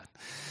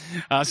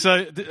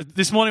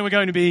This morning we're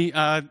going to be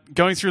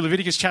going through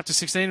Leviticus chapter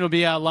 16. It'll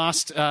be our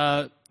last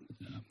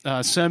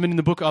sermon in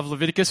the book of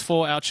Leviticus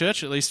for our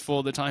church, at least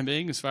for the time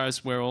being, as far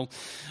as we're all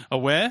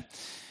aware.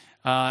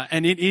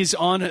 And it is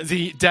on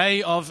the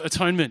Day of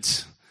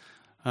Atonement,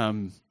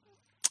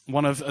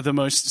 one of the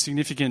most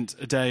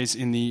significant days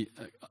in the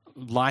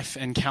life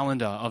and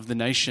calendar of the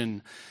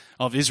nation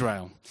of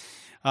Israel.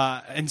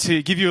 And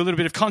to give you a little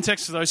bit of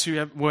context for those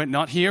who weren't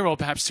not here, or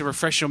perhaps to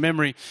refresh your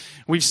memory,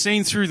 we've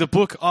seen through the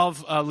book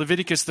of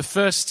Leviticus, the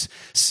first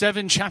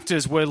 7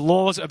 chapters were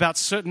laws about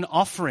certain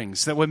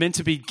offerings that were meant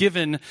to be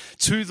given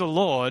to the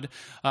Lord,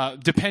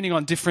 depending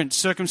on different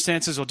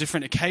circumstances or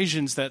different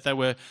occasions that they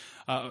were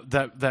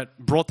that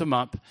brought them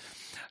up.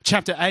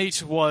 Chapter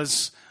 8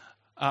 was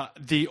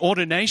the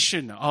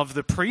ordination of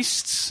the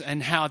priests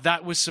and how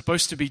that was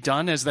supposed to be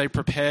done as they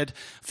prepared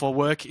for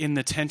work in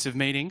the tent of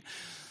meeting.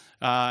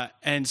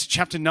 And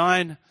chapter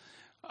 9,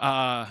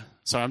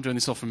 sorry, I'm doing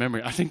this all from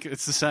memory. I think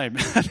it's the same.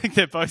 I think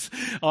they're both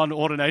on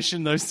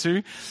ordination, those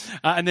two.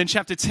 And then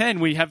chapter 10,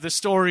 we have the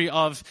story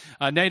of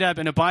Nadab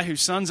and Abihu,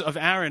 sons of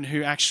Aaron,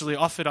 who actually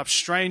offered up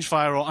strange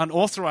fire or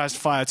unauthorized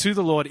fire to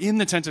the Lord in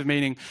the tent of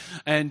meeting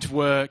and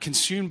were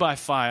consumed by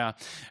fire.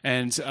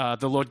 And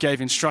the Lord gave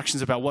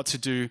instructions about what to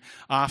do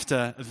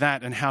after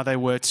that and how they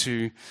were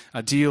to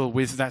deal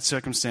with that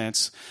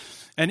circumstance.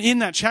 And in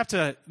that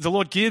chapter, the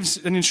Lord gives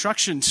an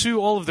instruction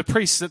to all of the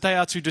priests that they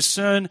are to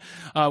discern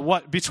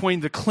what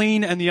between the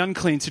clean and the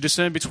unclean, to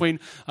discern between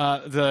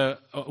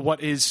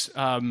what is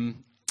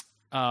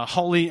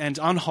holy and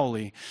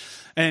unholy.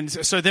 And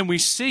so then we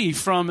see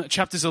from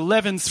chapters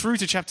 11 through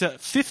to chapter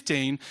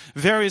 15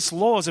 various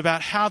laws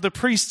about how the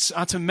priests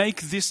are to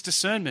make this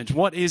discernment,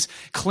 what is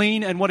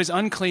clean and what is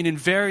unclean in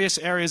various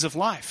areas of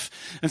life.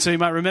 And so you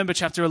might remember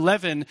chapter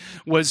 11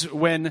 was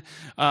when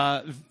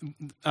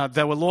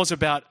there were laws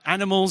about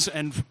animals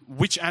and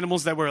which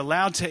animals they were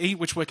allowed to eat,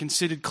 which were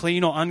considered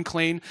clean or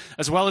unclean,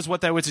 as well as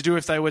what they were to do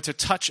if they were to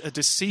touch a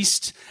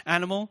deceased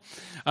animal.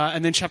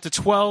 And then chapter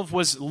 12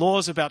 was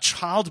laws about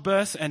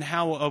childbirth and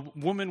how a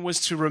woman was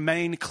to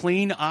remain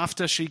clean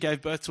after she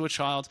gave birth to a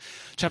child.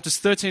 Chapters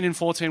 13 and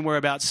 14 were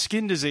about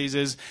skin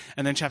diseases,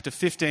 and then chapter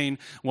 15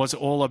 was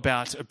all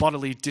about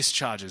bodily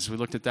discharges. We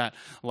looked at that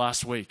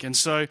last week. And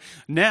so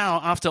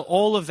now, after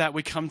all of that,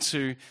 we come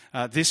to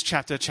this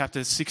chapter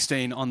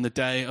 16, on the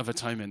Day of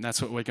Atonement.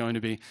 That's what we're going to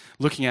be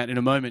looking at in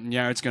a moment, and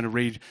Yared's going to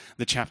read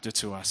the chapter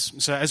to us.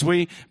 So as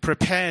we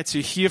prepare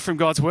to hear from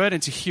God's word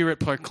and to hear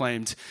it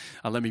proclaimed,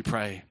 let me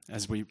pray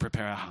as we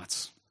prepare our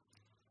hearts.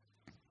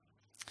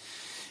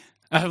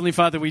 Our Heavenly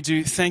Father, we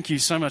do thank you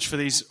so much for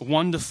these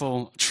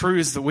wonderful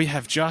truths that we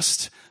have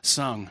just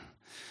sung.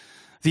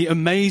 The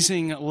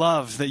amazing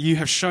love that you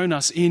have shown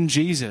us in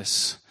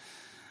Jesus,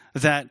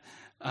 that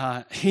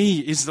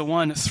he is the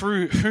one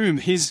through whom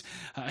his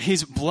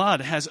blood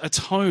has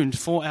atoned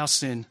for our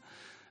sin,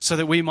 so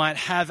that we might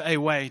have a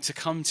way to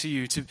come to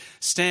you, to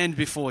stand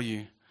before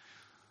you.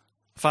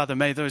 Father,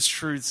 may those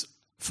truths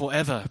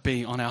forever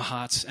be on our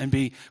hearts and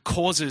be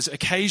causes,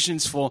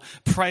 occasions for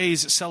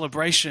praise,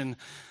 celebration,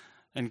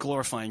 and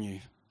glorifying you.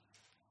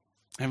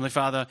 Heavenly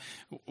Father,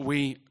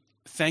 we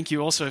thank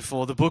you also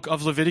for the book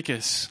of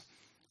Leviticus,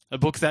 a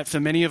book that for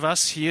many of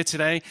us here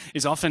today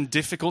is often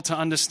difficult to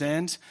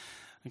understand.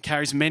 It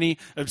carries many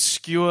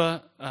obscure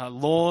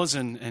laws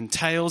and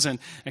tales and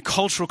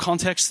cultural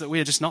contexts that we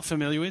are just not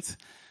familiar with.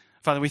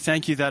 Father, we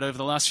thank you that over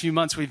the last few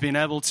months we've been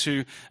able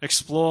to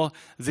explore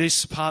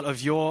this part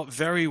of your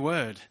very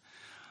word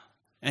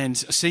and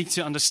seek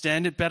to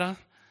understand it better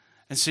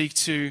and seek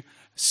to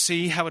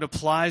see how it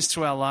applies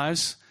to our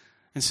lives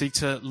and seek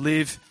to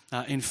live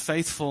in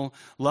faithful,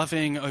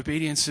 loving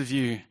obedience of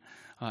you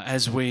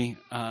as we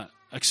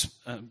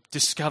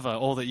discover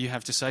all that you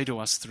have to say to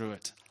us through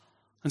it.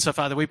 And so,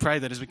 Father, we pray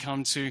that as we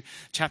come to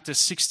chapter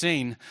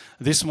 16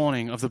 this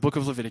morning of the book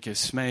of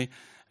Leviticus, may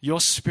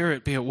your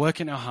Spirit be at work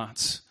in our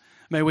hearts.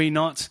 May we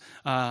not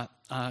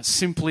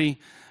simply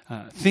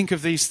think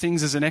of these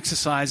things as an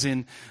exercise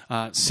in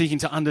seeking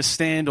to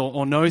understand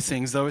or know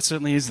things, though it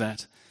certainly is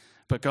that.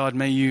 But God,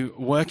 may you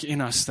work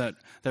in us that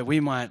we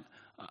might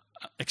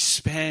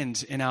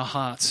expand in our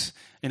hearts,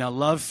 in our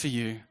love for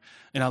you,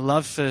 in our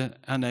love for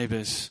our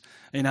neighbors,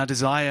 in our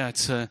desire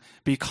to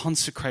be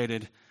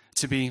consecrated,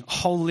 to be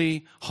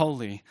holy,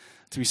 holy,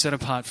 to be set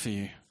apart for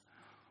you.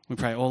 We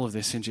pray all of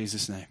this in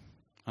Jesus' name.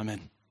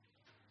 Amen.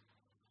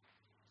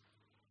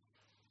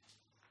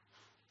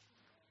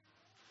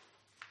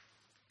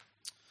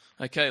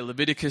 Okay,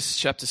 Leviticus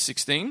chapter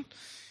 16.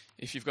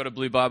 If you've got a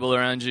blue Bible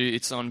around you,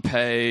 it's on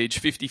page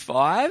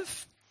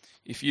 55.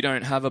 If you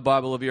don't have a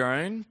Bible of your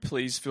own,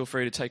 please feel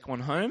free to take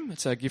one home.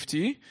 It's our gift to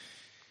you.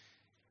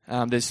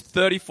 There's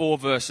 34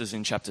 verses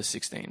in chapter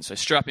 16, so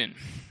strap in.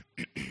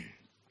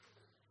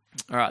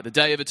 All right, the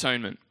Day of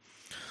Atonement.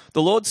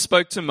 The Lord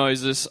spoke to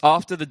Moses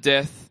after the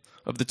death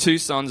of the 2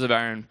 sons of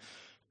Aaron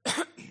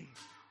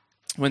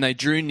when they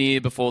drew near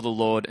before the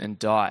Lord and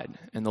died.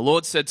 And the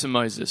Lord said to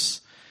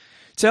Moses,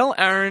 "Tell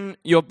Aaron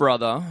your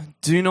brother,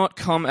 do not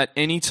come at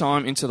any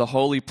time into the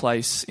holy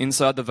place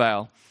inside the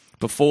veil,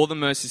 before the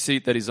mercy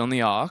seat that is on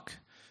the ark,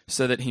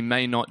 so that he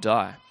may not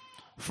die.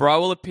 For I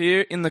will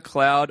appear in the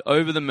cloud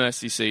over the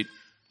mercy seat.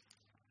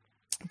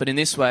 But in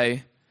this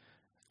way,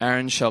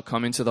 Aaron shall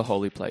come into the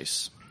holy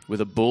place,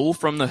 with a bull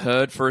from the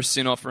herd for a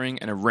sin offering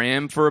and a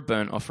ram for a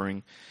burnt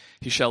offering.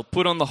 He shall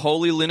put on the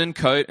holy linen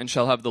coat and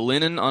shall have the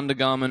linen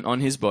undergarment on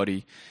his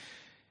body.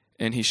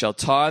 And he shall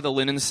tie the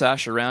linen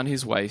sash around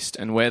his waist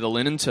and wear the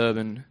linen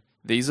turban.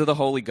 These are the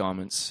holy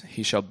garments.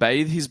 He shall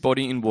bathe his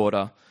body in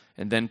water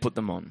and then put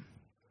them on.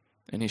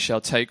 And he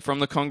shall take from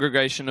the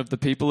congregation of the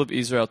people of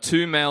Israel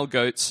 2 male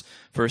goats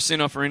for a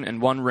sin offering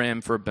and 1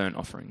 ram for a burnt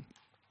offering.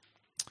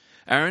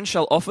 Aaron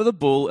shall offer the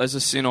bull as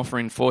a sin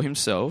offering for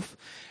himself,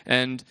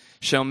 and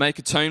shall make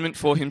atonement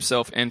for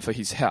himself and for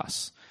his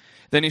house.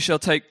 Then he shall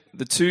take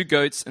the 2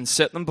 goats and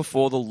set them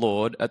before the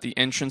Lord at the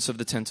entrance of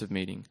the tent of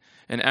meeting.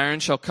 And Aaron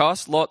shall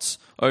cast lots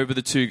over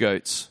the 2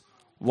 goats,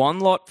 1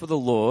 lot for the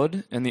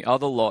Lord and the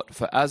other lot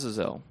for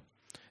Azazel.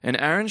 And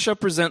Aaron shall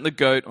present the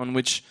goat on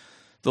which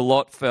the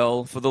lot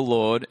fell for the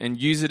Lord and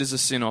use it as a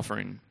sin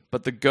offering.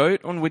 But the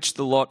goat on which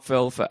the lot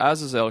fell for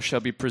Azazel shall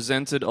be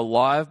presented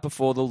alive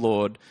before the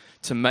Lord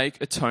to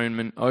make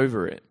atonement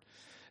over it,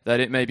 that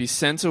it may be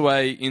sent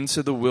away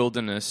into the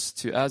wilderness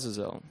to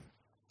Azazel.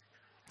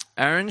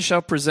 Aaron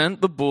shall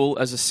present the bull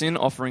as a sin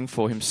offering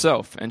for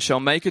himself, and shall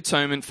make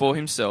atonement for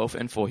himself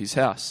and for his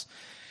house.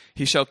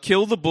 He shall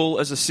kill the bull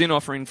as a sin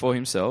offering for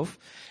himself,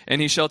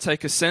 and he shall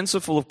take a censer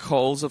full of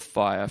coals of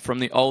fire from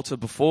the altar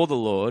before the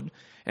Lord,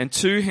 and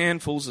 2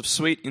 handfuls of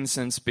sweet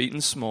incense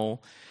beaten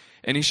small,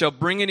 and he shall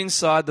bring it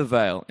inside the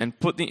veil, and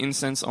put the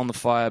incense on the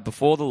fire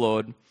before the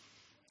Lord,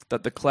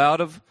 that the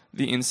cloud of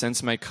the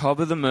incense may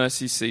cover the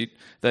mercy seat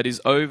that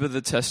is over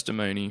the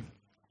testimony,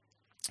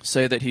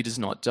 so that he does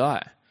not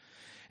die.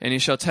 And he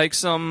shall take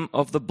some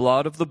of the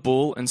blood of the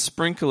bull and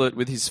sprinkle it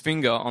with his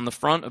finger on the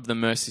front of the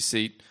mercy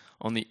seat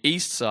on the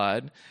east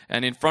side,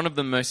 and in front of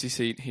the mercy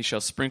seat he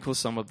shall sprinkle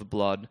some of the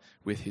blood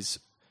with his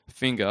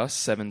finger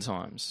 7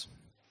 times.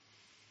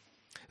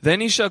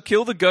 Then he shall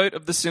kill the goat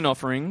of the sin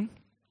offering,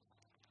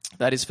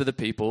 that is for the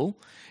people,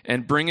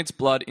 and bring its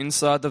blood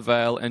inside the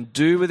veil, and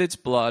do with its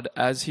blood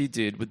as he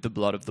did with the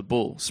blood of the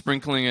bull,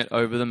 sprinkling it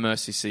over the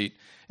mercy seat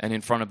and in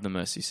front of the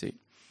mercy seat.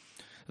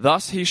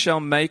 Thus he shall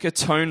make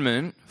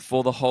atonement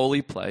for the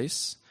holy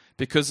place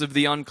because of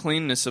the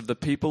uncleanness of the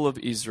people of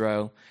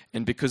Israel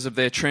and because of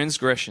their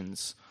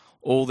transgressions,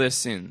 all their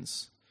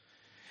sins.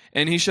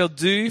 And he shall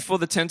do for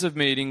the tent of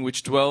meeting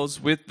which dwells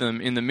with them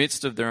in the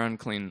midst of their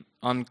uncleannesses.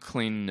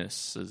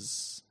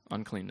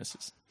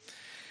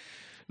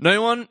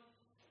 No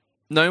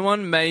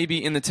one may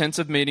be in the tent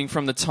of meeting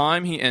from the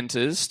time he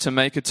enters to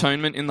make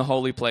atonement in the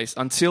holy place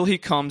until he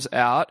comes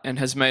out and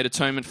has made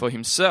atonement for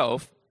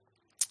himself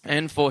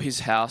and for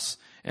his house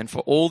and for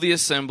all the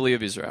assembly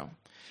of Israel.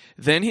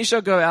 Then he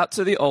shall go out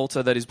to the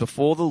altar that is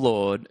before the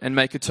Lord and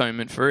make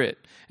atonement for it,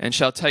 and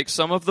shall take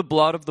some of the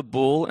blood of the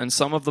bull and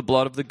some of the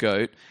blood of the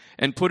goat,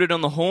 and put it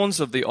on the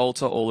horns of the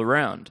altar all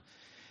around.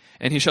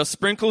 And he shall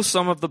sprinkle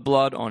some of the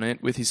blood on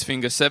it with his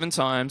finger 7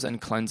 times, and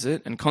cleanse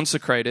it, and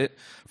consecrate it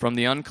from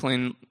the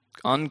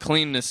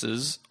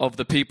uncleannesses of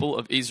the people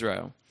of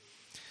Israel.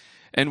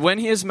 And when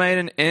he has made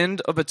an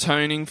end of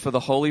atoning for the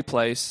holy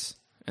place,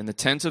 and the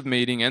tent of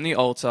meeting, and the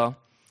altar,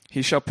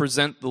 he shall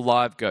present the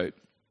live goat.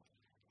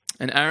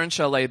 And Aaron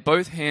shall lay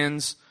both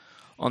hands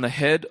on the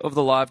head of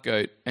the live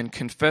goat, and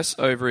confess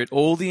over it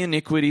all the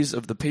iniquities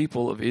of the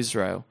people of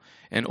Israel,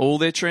 and all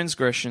their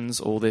transgressions,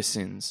 all their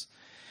sins.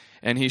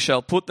 And he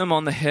shall put them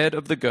on the head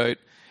of the goat,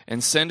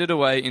 and send it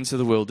away into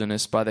the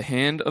wilderness by the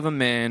hand of a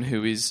man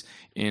who is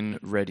in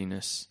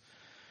readiness.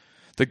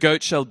 The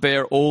goat shall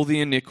bear all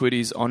the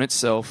iniquities on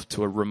itself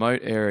to a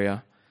remote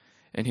area,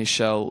 and he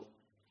shall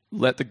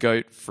let the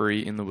goat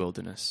free in the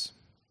wilderness.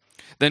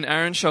 Then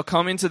Aaron shall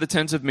come into the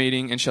tent of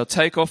meeting, and shall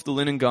take off the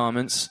linen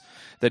garments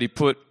that he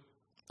put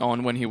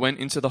on when he went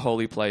into the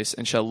holy place,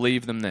 and shall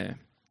leave them there.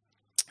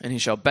 And he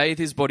shall bathe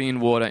his body in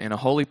water in a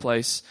holy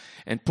place,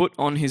 and put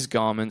on his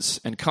garments,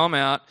 and come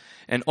out,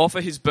 and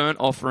offer his burnt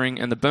offering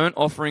and the burnt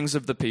offerings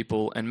of the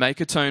people, and make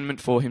atonement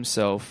for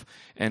himself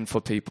and for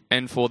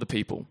the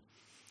people.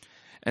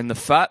 And the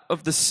fat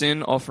of the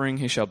sin offering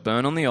he shall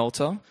burn on the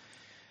altar.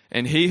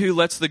 And he who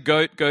lets the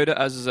goat go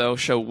to Azazel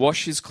shall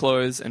wash his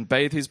clothes and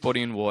bathe his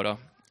body in water,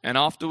 and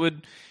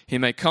afterward he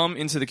may come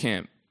into the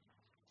camp.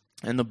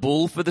 And the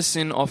bull for the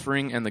sin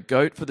offering and the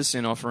goat for the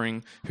sin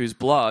offering, whose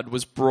blood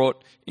was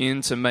brought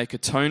in to make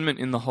atonement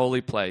in the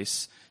holy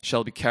place,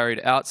 shall be carried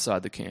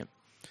outside the camp.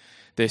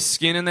 Their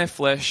skin and their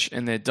flesh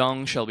and their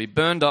dung shall be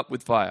burned up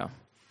with fire.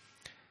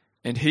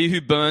 And he who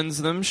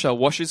burns them shall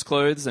wash his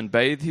clothes and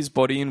bathe his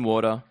body in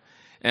water,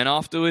 and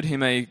afterward he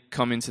may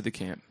come into the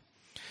camp.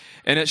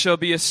 And it shall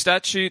be a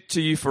statute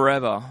to you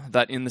forever,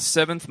 that in the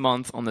 7th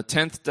month, on the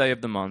 10th day of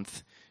the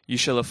month, you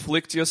shall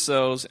afflict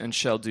yourselves and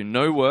shall do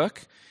no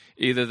work,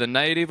 either the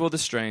native or the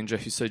stranger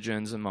who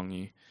sojourns among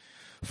you.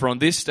 For on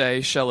this day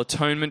shall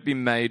atonement be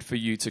made for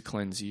you to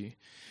cleanse you.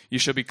 You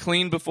shall be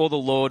clean before the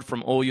Lord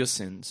from all your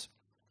sins.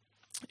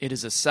 It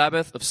is a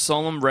Sabbath of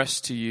solemn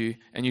rest to you,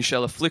 and you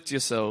shall afflict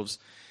yourselves.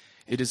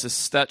 It is a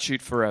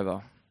statute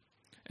forever.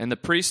 And the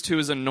priest who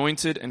is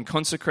anointed and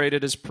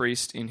consecrated as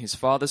priest in his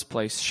father's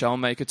place shall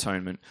make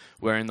atonement,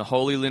 wearing the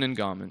holy linen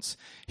garments.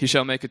 He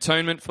shall make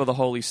atonement for the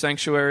holy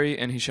sanctuary,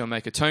 and he shall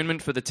make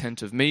atonement for the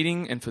tent of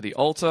meeting and for the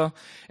altar,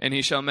 and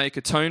he shall make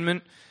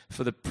atonement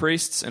for the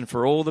priests and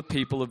for all the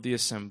people of the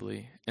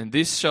assembly. And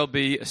this shall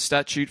be a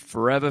statute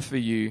forever for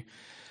you,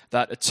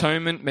 that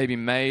atonement may be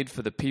made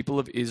for the people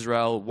of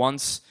Israel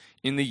once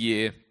in the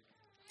year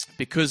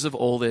because of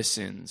all their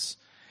sins.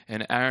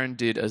 And Aaron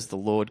did as the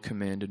Lord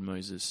commanded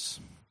Moses.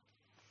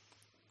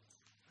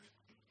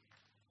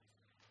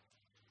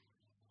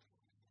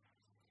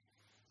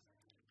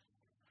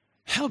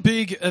 How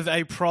big of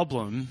a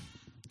problem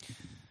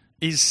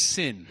is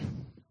sin?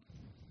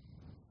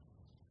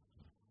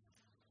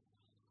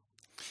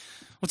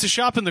 Well, to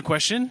sharpen the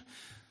question,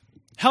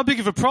 how big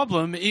of a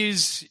problem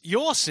is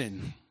your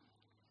sin?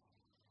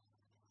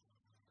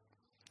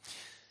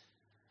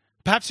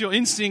 Perhaps your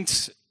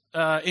instinct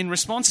in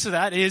response to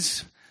that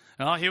is,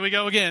 oh, here we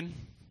go again.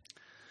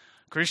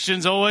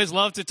 Christians always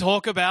love to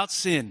talk about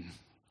sin.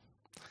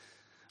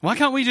 Why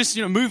can't we just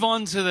move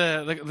on to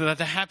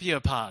the happier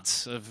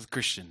parts of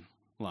Christian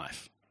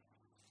life?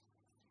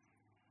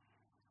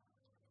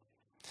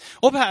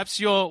 Or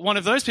perhaps you're one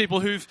of those people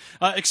who've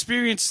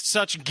experienced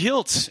such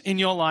guilt in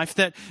your life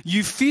that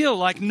you feel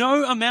like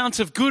no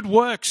amount of good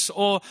works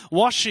or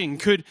washing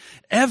could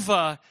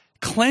ever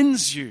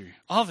cleanse you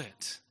of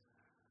it.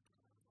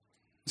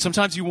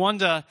 Sometimes you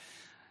wonder,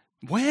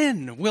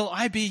 when will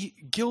I be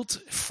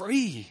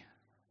guilt-free?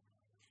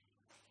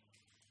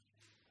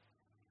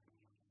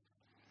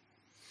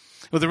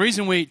 Well, the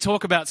reason we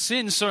talk about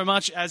sin so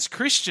much as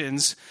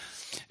Christians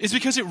is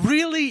because it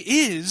really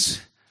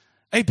is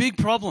a big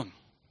problem.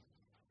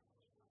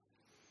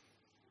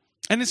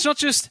 And it's not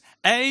just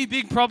a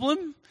big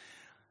problem,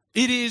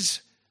 it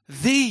is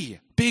the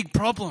big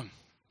problem.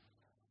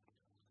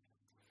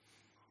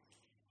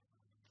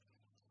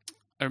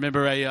 I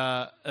remember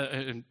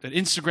an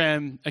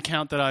Instagram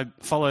account that I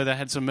follow that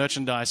had some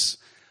merchandise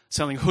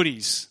selling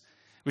hoodies,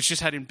 which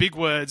just had in big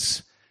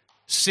words,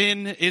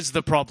 "Sin is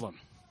the problem."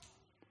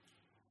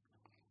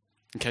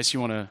 In case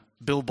you want to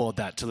billboard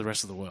that to the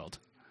rest of the world.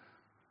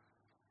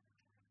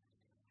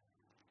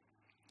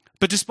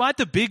 But despite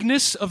the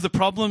bigness of the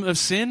problem of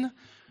sin,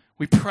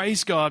 we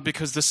praise God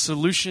because the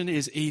solution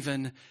is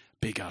even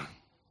bigger.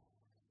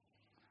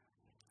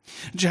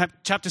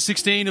 Chapter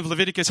 16 of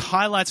Leviticus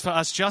highlights for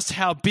us just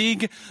how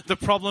big the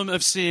problem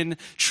of sin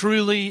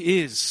truly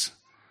is.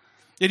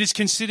 It is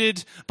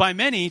considered by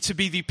many to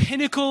be the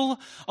pinnacle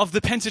of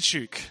the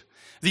Pentateuch,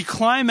 the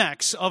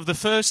climax of the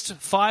first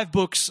 5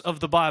 books of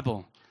the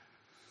Bible.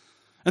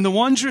 And the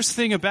wondrous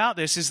thing about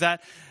this is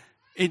that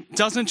it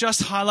doesn't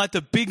just highlight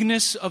the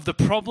bigness of the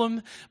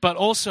problem, but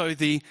also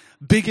the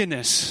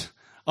biggerness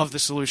of the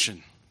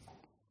solution.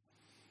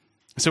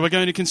 So we're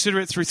going to consider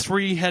it through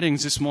 3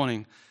 headings this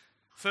morning.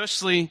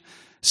 Firstly,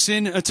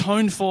 sin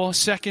atoned for.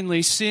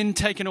 Secondly, sin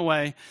taken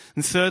away.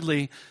 And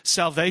thirdly,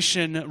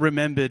 salvation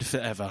remembered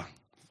forever.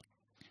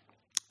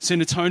 Sin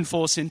atoned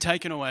for, sin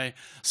taken away,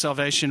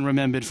 salvation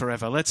remembered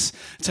forever. Let's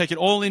take it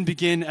all in,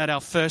 begin at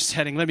our first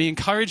heading. Let me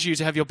encourage you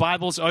to have your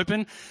Bibles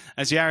open.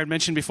 As Jared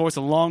mentioned before, it's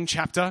a long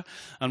chapter.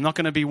 I'm not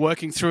going to be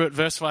working through it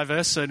verse by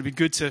verse, so it'd be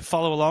good to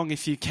follow along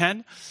if you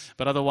can.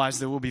 But otherwise,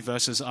 there will be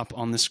verses up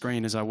on the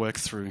screen as I work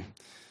through.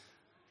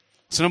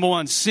 So number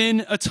 1,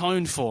 sin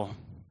atoned for.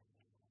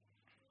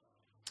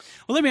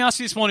 Well, let me ask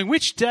you this morning,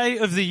 which day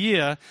of the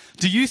year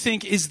do you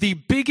think is the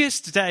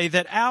biggest day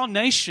that our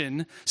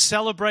nation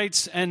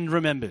celebrates and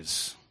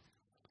remembers?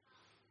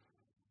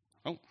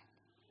 Oh,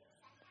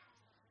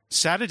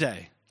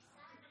 Saturday.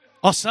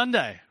 Oh,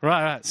 Sunday.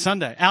 Right,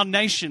 Sunday. Our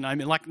nation, I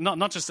mean, like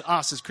not just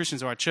us as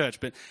Christians or our church,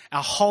 but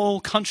our whole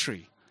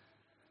country.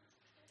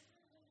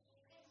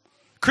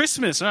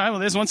 Christmas. All right, well,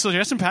 there's one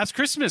suggestion. Perhaps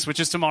Christmas, which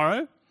is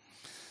tomorrow.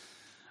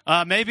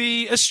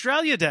 Maybe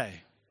Australia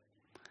Day.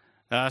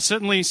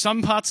 Certainly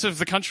some parts of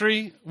the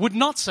country would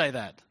not say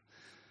that.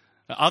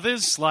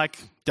 Others, like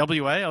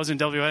WA, I was in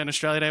WA on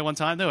Australia Day one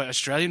time, there were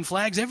Australian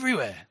flags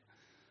everywhere.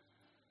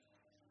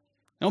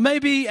 Or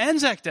maybe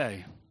Anzac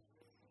Day,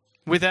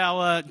 with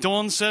our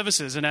dawn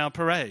services and our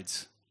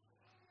parades.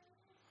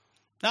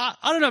 Now,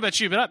 I don't know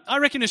about you, but I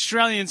reckon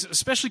Australians,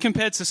 especially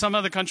compared to some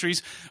other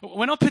countries,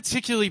 we're not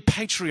particularly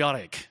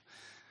patriotic.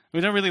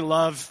 We don't really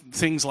love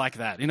things like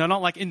that.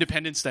 Not like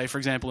Independence Day, for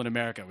example, in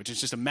America, which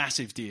is just a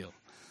massive deal.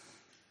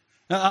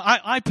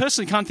 I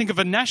personally can't think of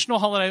a national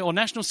holiday or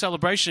national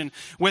celebration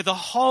where the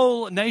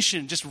whole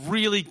nation just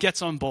really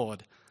gets on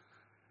board.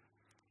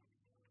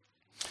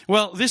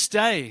 Well, this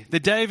day,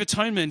 the Day of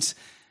Atonement,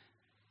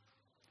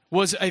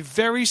 was a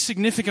very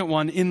significant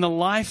one in the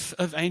life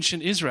of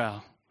ancient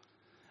Israel,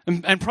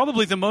 and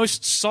probably the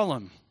most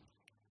solemn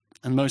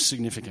and most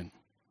significant.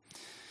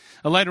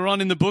 Later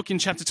on in the book, in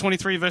chapter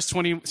 23, verse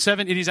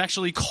 27, it is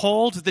actually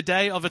called the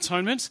Day of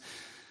Atonement.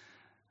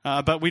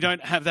 But we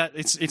don't have that.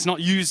 It's not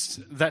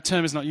used. That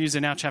term is not used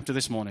in our chapter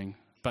this morning.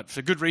 But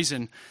for good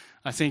reason,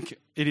 I think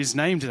it is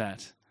named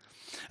that.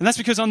 And that's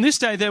because on this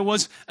day there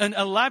was an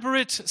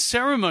elaborate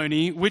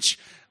ceremony which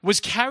was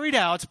carried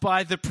out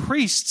by the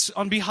priests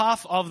on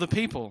behalf of the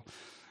people,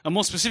 and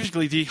more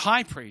specifically the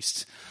high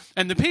priest.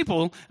 And the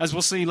people, as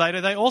we'll see later,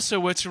 they also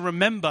were to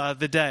remember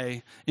the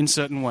day in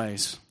certain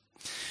ways.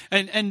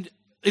 And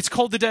it's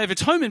called the Day of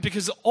Atonement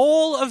because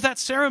all of that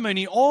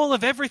ceremony, all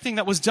of everything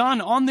that was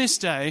done on this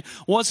day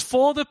was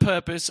for the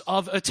purpose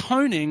of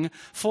atoning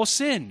for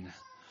sin.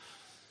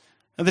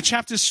 And the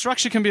chapter's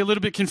structure can be a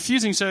little bit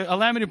confusing, so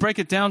allow me to break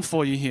it down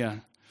for you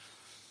here.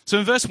 So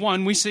in verse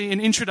 1, we see an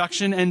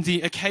introduction and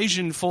the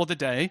occasion for the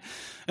day.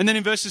 And then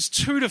in verses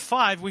 2 to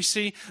 5, we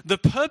see the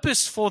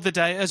purpose for the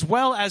day as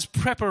well as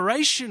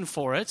preparation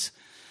for it.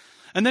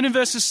 And then in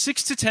verses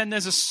 6 to 10,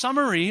 there's a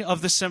summary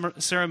of the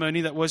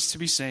ceremony that was to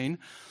be seen.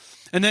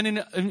 And then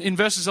in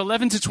verses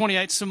 11 to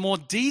 28, some more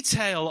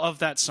detail of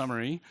that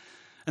summary.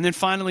 And then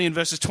finally in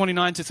verses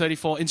 29 to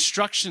 34,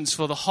 instructions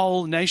for the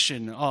whole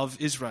nation of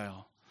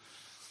Israel.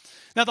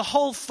 Now, the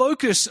whole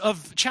focus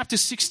of chapter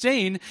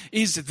 16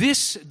 is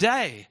this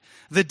day,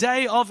 the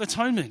Day of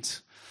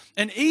Atonement.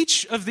 And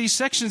each of these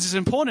sections is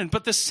important,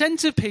 but the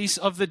centerpiece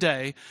of the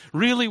day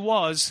really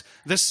was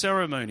the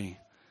ceremony.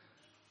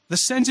 The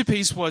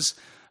centerpiece was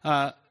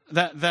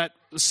that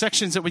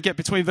sections that we get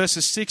between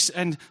verses 6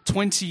 and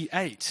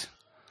 28.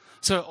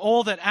 So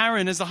all that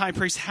Aaron as the high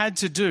priest had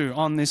to do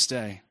on this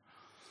day.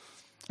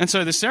 And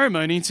so the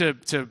ceremony,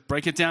 to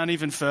break it down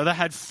even further,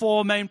 had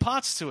 4 main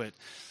parts to it.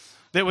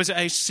 There was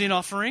a sin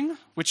offering,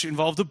 which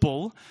involved a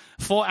bull,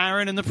 for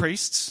Aaron and the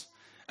priests.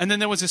 And then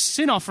there was a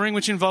sin offering,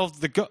 which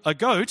involved a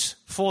goat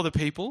for the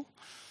people.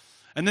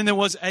 And then there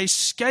was a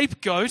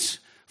scapegoat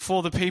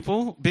for the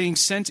people being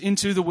sent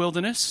into the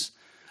wilderness.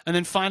 And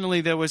then finally,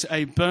 there was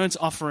a burnt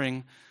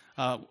offering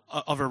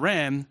of a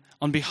ram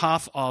on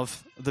behalf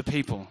of the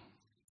people,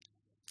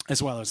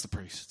 as well as the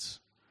priests.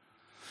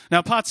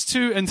 Now, parts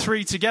 2 and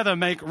 3 together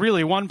make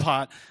really one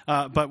part,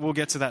 but we'll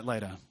get to that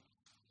later.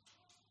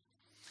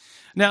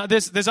 Now,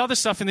 there's other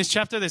stuff in this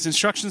chapter. There's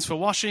instructions for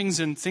washings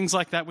and things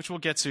like that, which we'll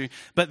get to.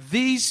 But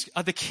these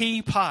are the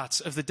key parts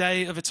of the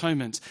Day of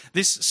Atonement.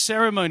 This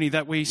ceremony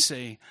that we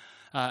see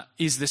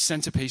is the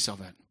centerpiece of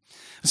it.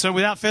 So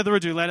without further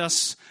ado, let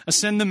us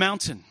ascend the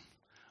mountain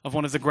of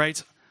one of the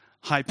great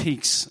high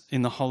peaks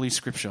in the Holy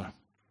Scripture.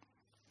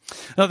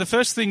 Now, the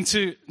first thing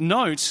to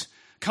note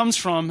comes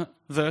from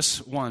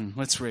verse 1.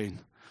 Let's read.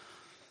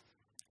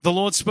 The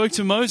Lord spoke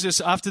to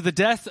Moses after the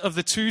death of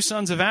the 2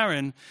 sons of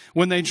Aaron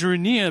when they drew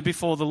near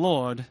before the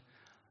Lord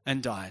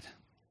and died.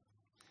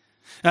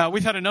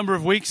 We've had a number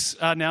of weeks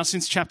now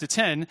since chapter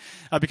 10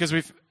 because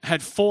we've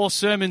had 4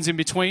 sermons in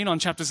between on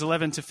chapters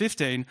 11 to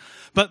 15.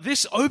 But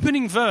this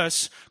opening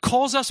verse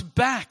calls us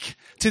back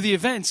to the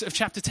events of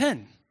chapter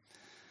 10.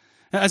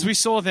 As we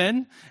saw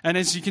then, and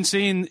as you can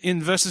see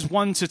in verses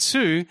 1 to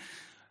 2,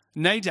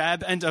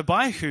 Nadab and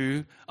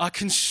Abihu are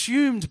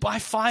consumed by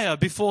fire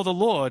before the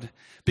Lord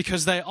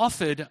because they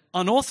offered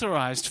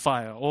unauthorized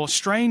fire or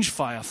strange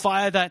fire,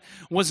 fire that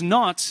was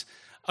not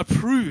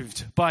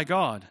approved by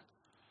God.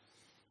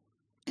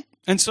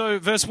 And so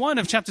verse 1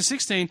 of chapter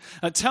 16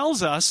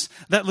 tells us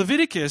that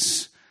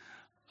Leviticus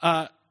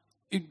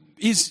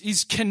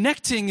is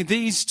connecting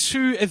these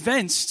 2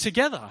 events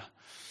together.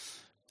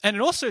 And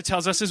it also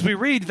tells us as we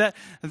read that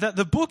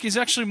the book is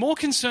actually more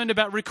concerned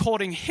about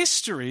recording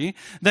history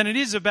than it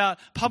is about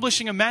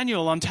publishing a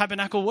manual on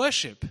tabernacle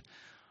worship.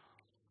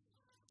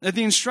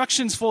 The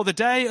instructions for the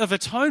Day of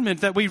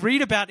Atonement that we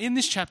read about in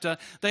this chapter,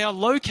 they are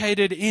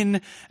located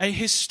in a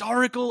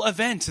historical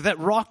event that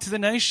rocked the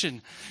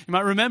nation. You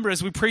might remember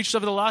as we preached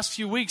over the last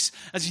few weeks,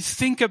 as you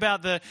think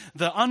about the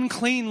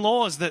unclean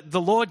laws that the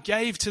Lord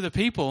gave to the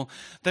people,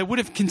 they would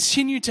have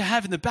continued to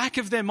have in the back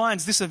of their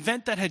minds this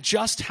event that had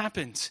just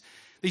happened.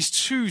 These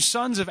 2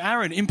 sons of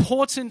Aaron,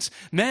 important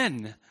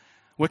men,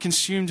 were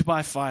consumed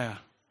by fire.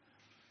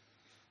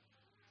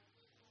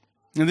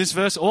 And this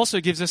verse also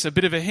gives us a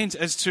bit of a hint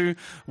as to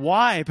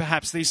why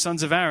perhaps these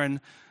sons of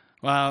Aaron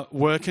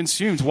were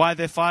consumed, why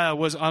their fire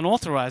was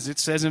unauthorized. It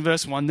says in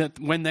verse 1 that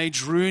when they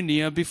drew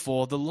near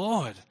before the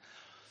Lord.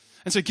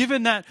 And so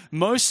given that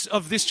most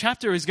of this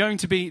chapter is going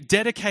to be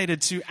dedicated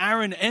to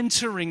Aaron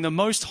entering the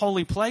most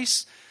holy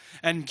place,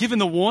 and given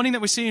the warning that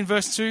we see in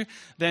verse 2,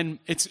 then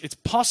it's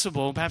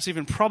possible, perhaps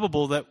even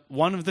probable, that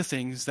one of the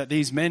things that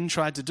these men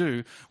tried to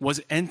do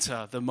was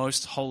enter the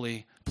most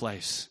holy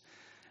place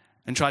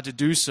and tried to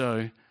do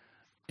so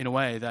in a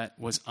way that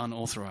was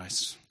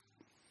unauthorized.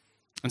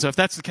 And so if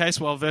that's the case,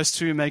 well, verse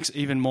 2 makes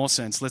even more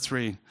sense. Let's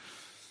read.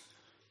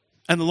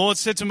 And the Lord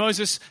said to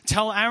Moses,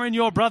 "Tell Aaron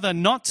your brother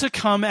not to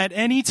come at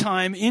any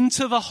time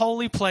into the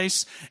holy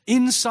place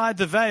inside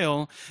the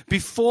veil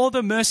before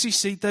the mercy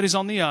seat that is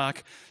on the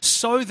ark,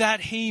 so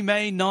that he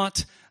may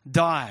not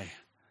die.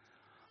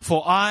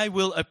 For I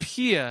will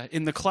appear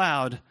in the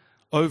cloud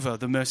over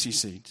the mercy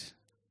seat."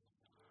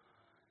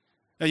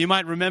 Now you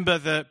might remember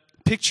the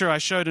picture I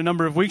showed a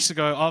number of weeks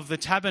ago of the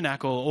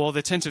tabernacle, or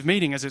the tent of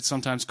meeting as it's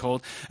sometimes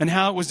called, and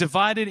how it was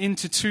divided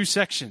into 2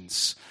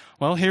 sections.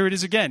 Well, here it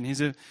is again. Here's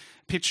a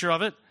picture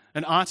of it,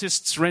 an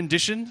artist's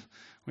rendition.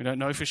 We don't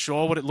know for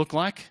sure what it looked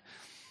like.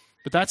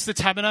 But that's the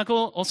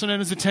tabernacle, also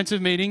known as the tent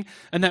of meeting.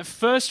 And that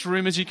first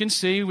room, as you can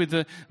see, with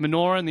the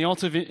menorah and the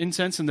altar of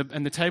incense and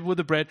the table with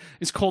the bread,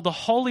 is called the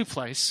holy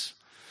place.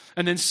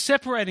 And then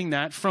separating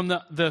that from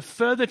the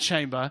further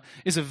chamber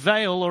is a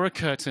veil or a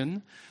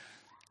curtain.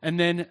 And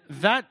then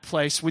that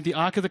place with the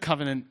Ark of the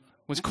Covenant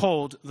was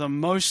called the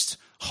most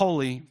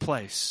holy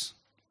place.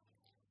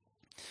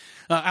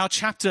 Our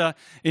chapter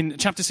in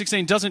chapter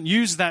 16 doesn't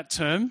use that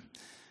term,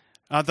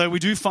 though we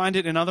do find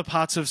it in other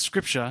parts of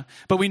Scripture.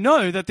 But we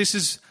know that this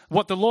is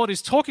what the Lord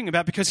is talking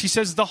about because he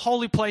says the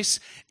holy place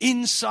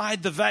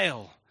inside the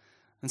veil.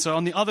 And so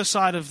on the other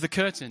side of the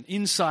curtain,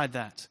 inside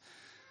that.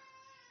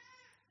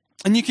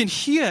 And you can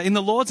hear in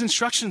the Lord's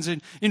instructions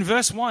in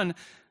verse 1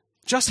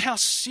 just how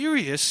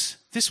serious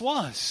this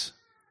was.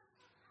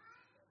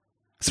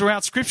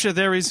 Throughout Scripture,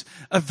 there is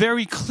a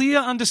very clear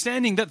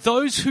understanding that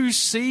those who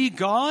see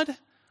God,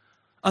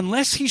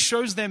 unless he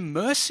shows them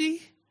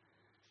mercy,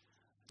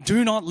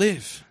 do not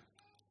live.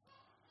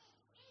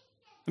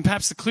 And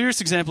perhaps the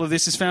clearest example of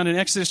this is found in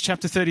Exodus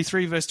chapter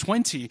 33, verse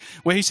 20,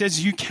 where he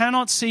says, "You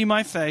cannot see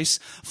my face,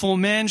 for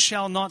man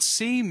shall not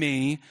see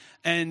me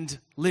and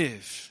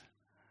live."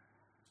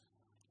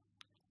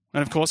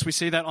 And of course, we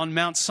see that on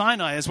Mount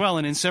Sinai as well,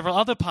 and in several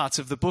other parts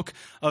of the book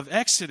of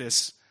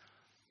Exodus.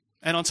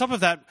 And on top of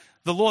that,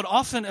 the Lord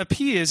often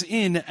appears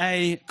in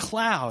a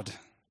cloud.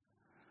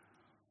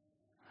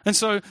 And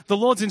so the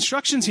Lord's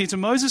instructions here to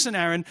Moses and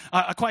Aaron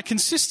are quite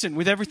consistent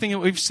with everything that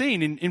we've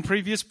seen in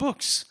previous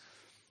books.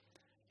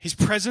 His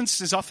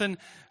presence is often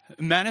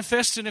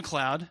manifest in a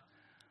cloud,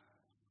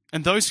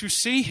 and those who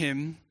see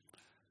him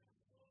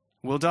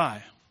will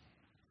die.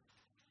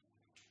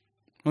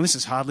 Well, this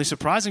is hardly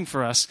surprising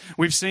for us.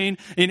 We've seen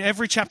in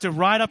every chapter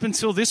right up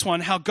until this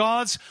one how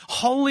God's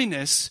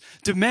holiness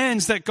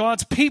demands that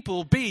God's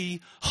people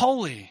be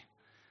holy,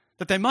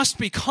 that they must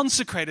be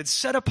consecrated,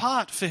 set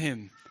apart for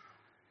him.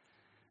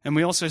 And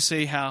we also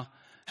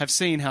have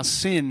seen how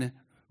sin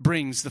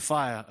brings the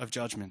fire of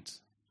judgment.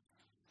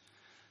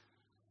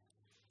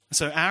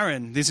 So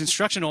Aaron, this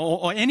instruction,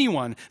 or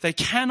anyone, they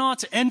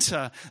cannot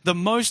enter the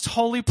most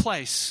holy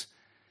place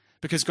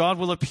because God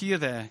will appear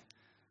there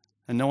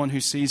and no one who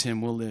sees him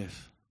will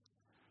live.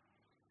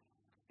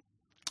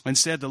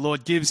 Instead, the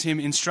Lord gives him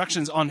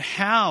instructions on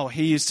how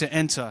he is to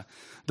enter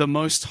the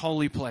most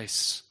holy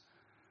place.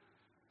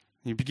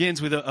 He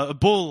begins with a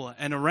bull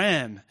and a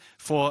ram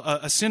for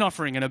a sin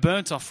offering and a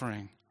burnt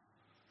offering.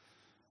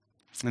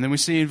 And then we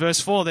see in verse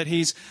 4 that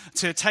he's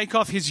to take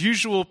off his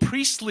usual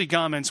priestly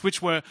garments,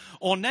 which were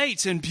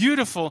ornate and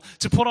beautiful,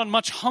 to put on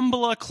much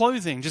humbler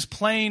clothing, just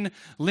plain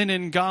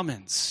linen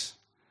garments.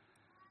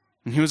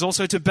 And he was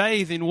also to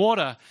bathe in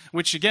water,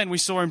 which again we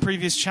saw in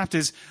previous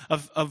chapters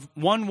of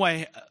one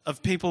way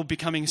of people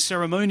becoming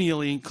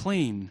ceremonially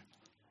clean.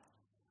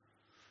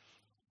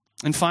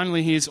 And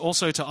finally, he is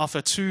also to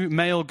offer 2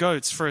 male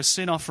goats for a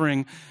sin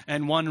offering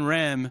and 1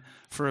 ram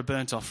for a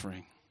burnt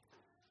offering.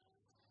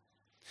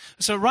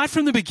 So right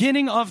from the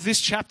beginning of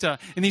this chapter,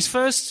 in these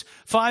first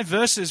 5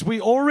 verses,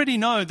 we already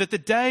know that the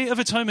Day of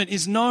Atonement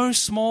is no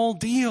small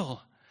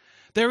deal.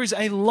 There is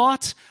a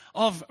lot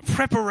of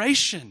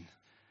preparation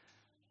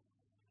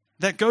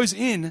that goes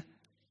in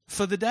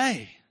for the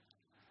day.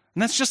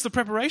 And that's just the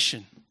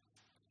preparation.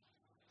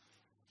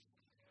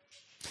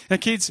 Now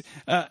kids,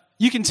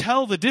 you can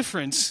tell the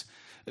difference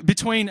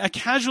between a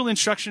casual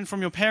instruction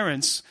from your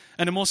parents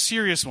and a more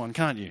serious one,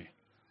 can't you?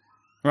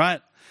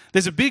 Right?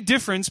 There's a big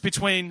difference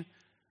between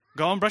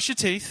go and brush your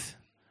teeth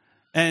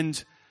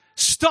and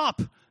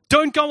stop,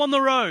 don't go on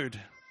the road.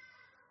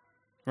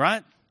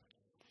 Right?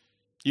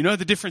 You know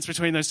the difference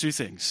between those two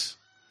things.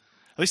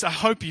 At least I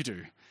hope you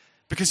do.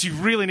 Because you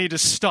really need to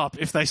stop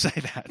if they say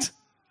that.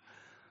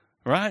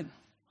 Right?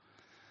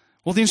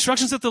 Well, the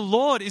instructions that the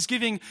Lord is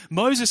giving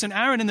Moses and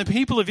Aaron and the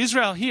people of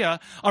Israel here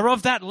are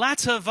of that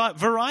latter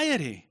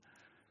variety.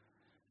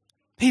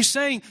 He's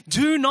saying,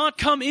 do not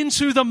come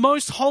into the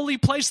most holy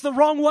place the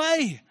wrong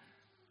way,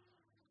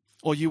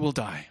 or you will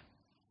die.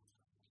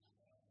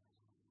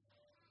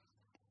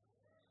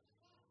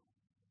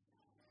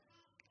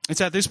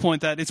 It's at this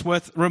point that it's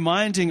worth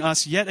reminding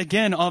us yet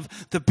again of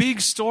the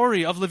big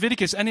story of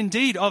Leviticus and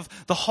indeed of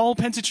the whole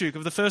Pentateuch,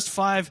 of the first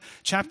 5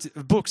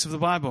 books of the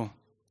Bible.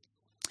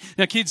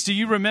 Now, kids, do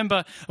you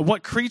remember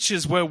what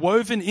creatures were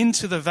woven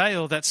into the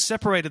veil that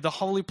separated the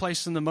holy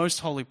place from the most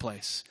holy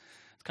place?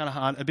 It's kind of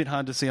hard, a bit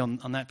hard to see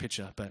on that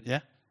picture, but yeah?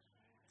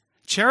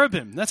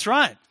 Cherubim, that's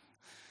right.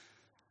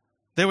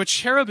 There were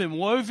cherubim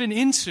woven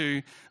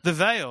into the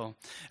veil.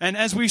 And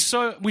as we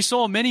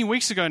saw many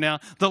weeks ago now,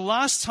 the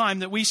last time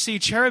that we see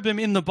cherubim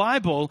in the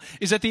Bible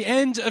is at the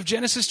end of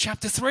Genesis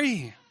chapter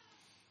 3.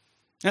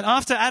 And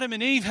after Adam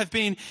and Eve have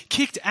been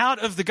kicked out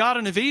of the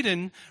Garden of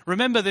Eden,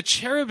 remember the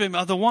cherubim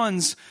are the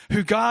ones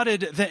who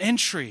guarded the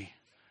entry.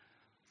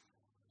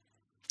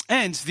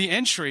 And the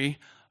entry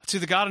to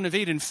the Garden of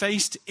Eden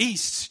faced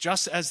east,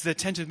 just as the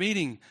tent of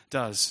meeting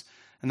does.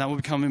 And that will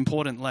become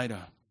important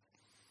later.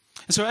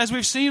 And so as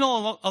we've seen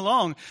all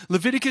along,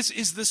 Leviticus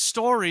is the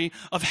story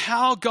of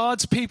how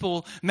God's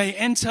people may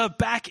enter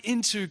back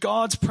into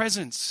God's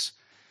presence.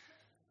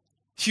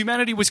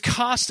 Humanity was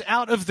cast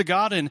out of the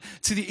garden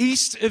to the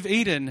east of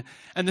Eden,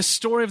 and the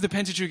story of the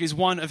Pentateuch is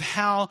one of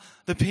how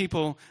the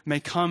people may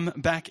come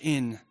back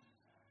in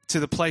to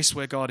the place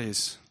where God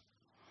is.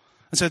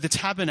 And so the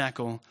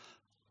tabernacle,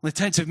 the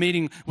tent of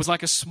meeting, was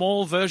like a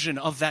small version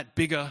of that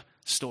bigger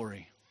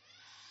story.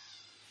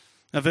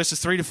 Now, verses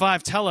 3 to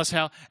 5 tell us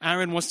how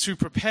Aaron was to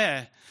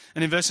prepare.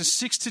 And in verses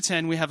 6 to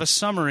 10, we have a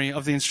summary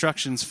of the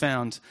instructions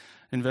found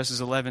in verses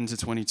 11 to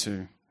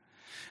 22.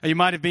 Now, you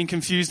might have been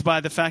confused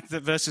by the fact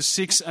that verses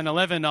 6 and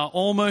 11 are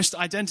almost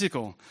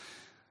identical.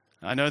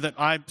 I know that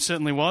I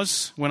certainly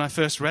was when I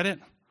first read it.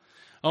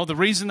 Oh, the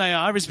reason they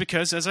are is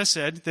because, as I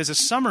said, there's a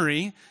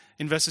summary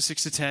in verses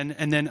 6 to 10,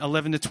 and then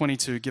 11 to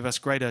 22 give us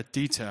greater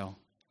detail.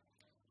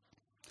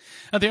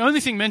 Now, the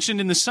only thing mentioned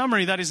in the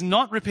summary that is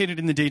not repeated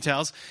in the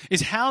details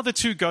is how the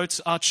two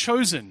goats are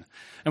chosen.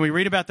 And we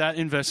read about that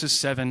in verses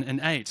 7 and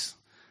 8,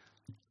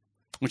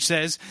 which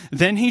says,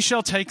 "Then he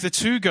shall take the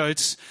two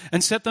goats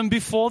and set them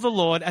before the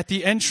Lord at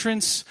the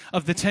entrance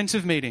of the tent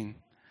of meeting.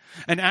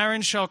 And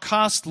Aaron shall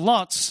cast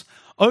lots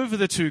over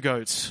the two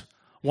goats,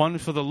 one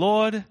for the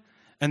Lord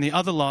and the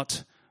other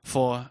lot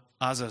for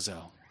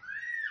Azazel."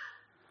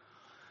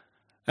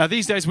 Now,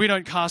 these days we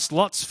don't cast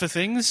lots for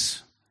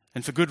things,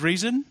 and for good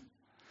reason.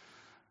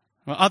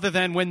 Other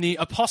than when the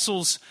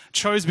apostles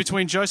chose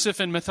between Joseph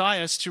and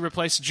Matthias to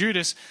replace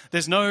Judas,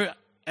 there's no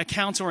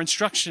account or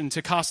instruction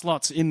to cast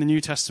lots in the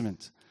New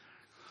Testament.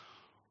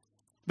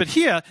 But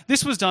here,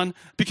 this was done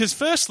because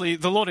firstly,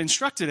 the Lord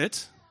instructed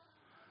it,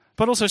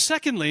 but also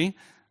secondly,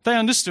 they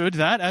understood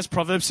that, as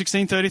Proverbs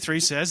 16:33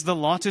 says, the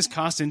lot is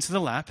cast into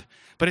the lap,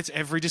 but its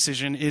every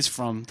decision is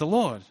from the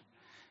Lord.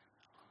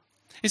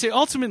 You see,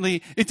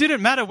 ultimately, it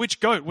didn't matter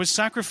which goat was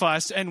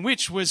sacrificed and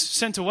which was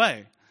sent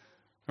away,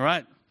 all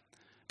right?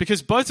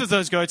 Because both of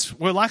those goats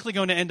were likely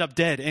going to end up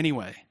dead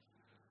anyway.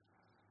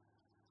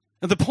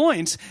 And the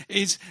point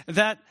is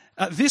that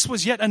this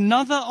was yet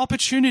another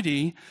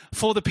opportunity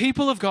for the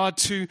people of God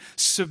to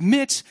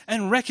submit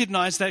and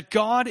recognize that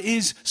God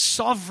is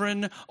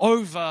sovereign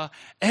over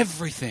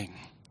everything.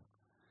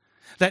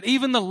 That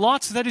even the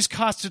lot that is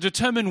cast to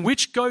determine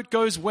which goat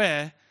goes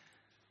where,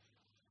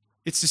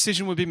 its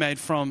decision would be made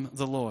from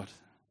the Lord.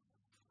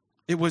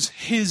 It was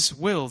His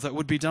will that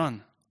would be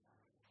done.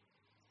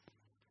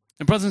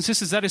 And brothers and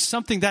sisters, that is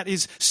something that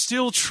is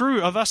still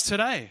true of us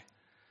today.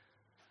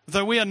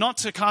 Though we are not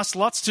to cast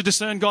lots to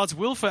discern God's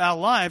will for our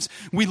lives,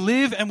 we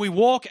live and we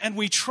walk and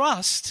we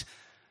trust,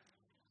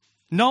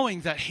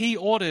 knowing that He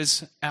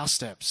orders our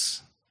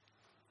steps.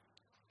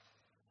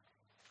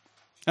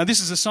 Now, this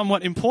is a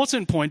somewhat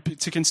important point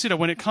to consider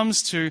when it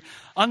comes to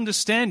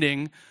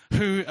understanding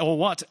who or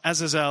what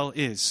Azazel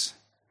is.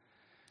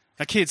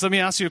 Now, kids, let me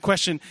ask you a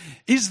question.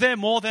 Is there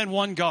more than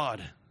one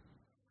God?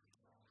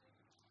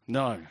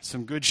 No.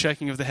 Some good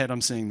shaking of the head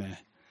I'm seeing there.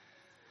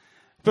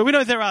 But we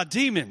know there are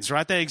demons,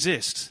 right? They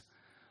exist.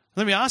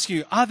 Let me ask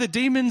you, are the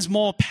demons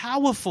more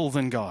powerful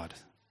than God?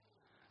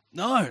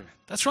 No,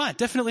 that's right.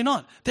 Definitely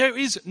not. There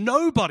is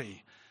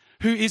nobody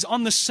who is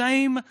on the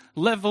same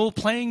level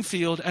playing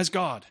field as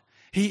God.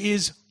 He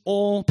is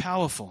all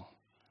powerful.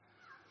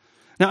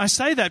 Now, I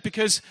say that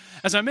because,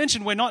 as I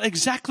mentioned, we're not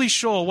exactly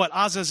sure what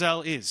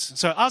Azazel is.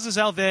 So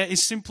Azazel there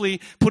is simply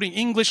putting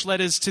English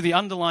letters to the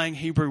underlying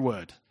Hebrew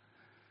word.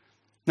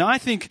 Now, I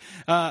think,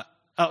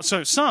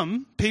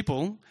 some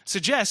people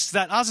suggest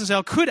that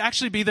Azazel could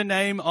actually be the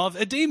name of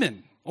a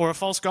demon or a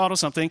false god or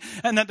something,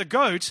 and that the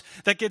goat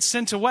that gets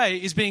sent away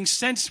is being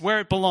sent where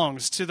it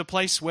belongs, to the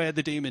place where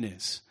the demon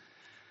is.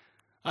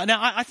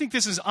 Now, I think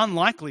this is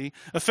unlikely,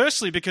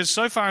 firstly because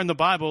so far in the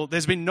Bible,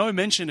 there's been no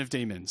mention of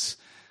demons.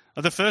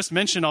 The first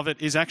mention of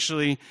it is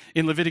actually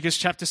in Leviticus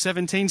chapter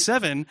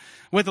 17:7,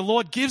 where the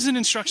Lord gives an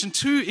instruction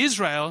to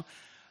Israel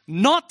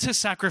not to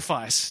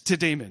sacrifice to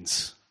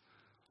demons.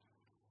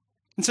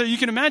 And so you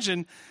can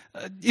imagine,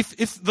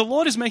 if the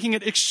Lord is making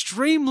it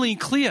extremely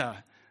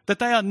clear that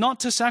they are not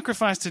to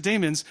sacrifice to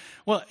demons,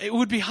 well, it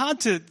would be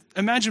hard to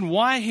imagine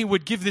why He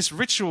would give this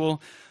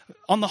ritual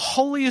on the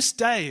holiest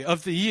day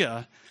of the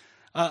year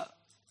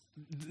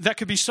that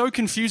could be so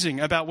confusing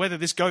about whether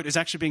this goat is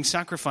actually being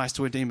sacrificed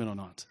to a demon or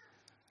not.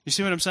 You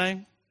see what I'm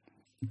saying?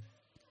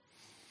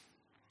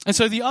 And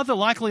so the other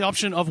likely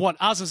option of what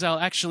Azazel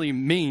actually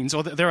means,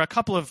 or there are a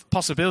couple of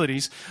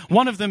possibilities.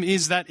 One of them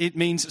is that it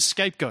means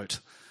scapegoat.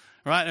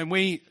 Right, and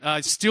we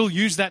still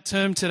use that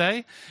term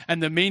today,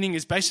 and the meaning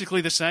is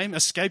basically the same. A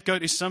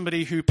scapegoat is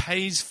somebody who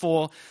pays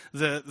for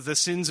the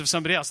sins of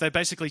somebody else. They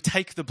basically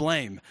take the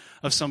blame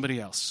of somebody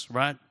else,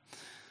 right?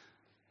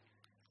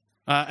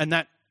 And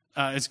that,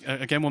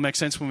 again, will make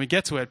sense when we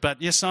get to it.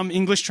 But yes, some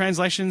English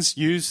translations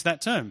use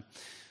that term.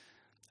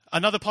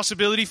 Another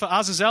possibility for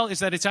Azazel is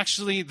that it's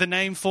actually the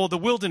name for the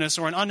wilderness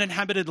or an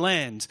uninhabited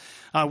land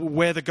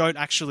where the goat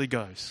actually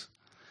goes.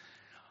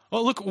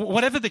 Well, look,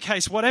 whatever the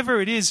case, whatever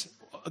it is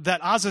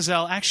that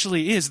Azazel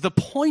actually is, the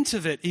point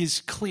of it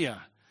is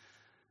clear.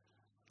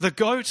 The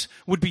goat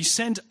would be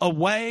sent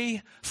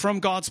away from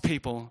God's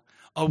people,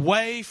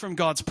 away from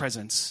God's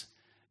presence,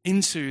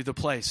 into the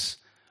place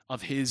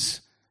of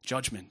His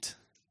judgment.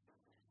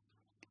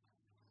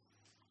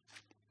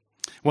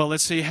 Well,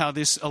 let's see how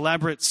this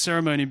elaborate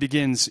ceremony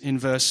begins in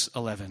verse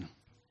 11.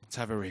 Let's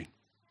have a read.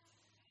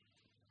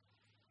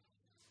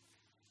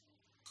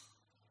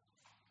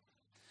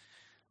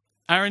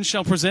 Aaron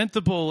shall present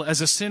the bull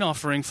as a sin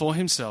offering for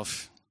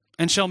himself,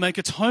 and shall make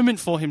atonement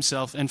for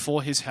himself and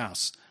for his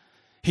house.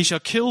 He shall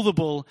kill the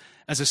bull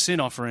as a sin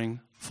offering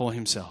for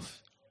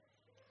himself.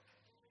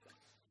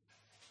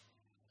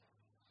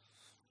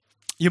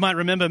 You might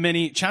remember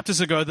many chapters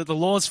ago that the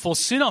laws for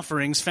sin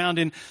offerings found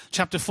in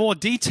chapter 4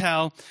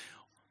 detail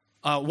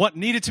what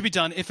needed to be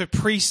done if a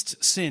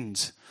priest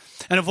sinned.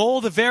 And of all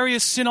the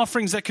various sin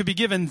offerings that could be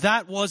given,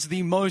 that was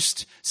the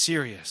most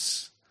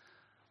serious.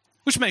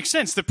 Which makes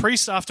sense. The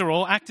priest, after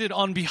all, acted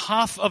on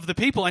behalf of the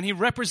people, and he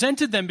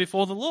represented them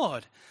before the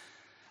Lord.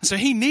 So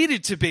he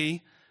needed to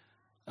be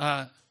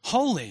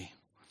holy.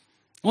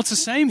 Well, it's the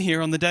same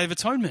here on the Day of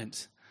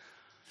Atonement.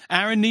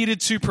 Aaron needed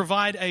to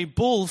provide a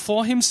bull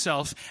for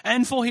himself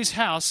and for his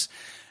house.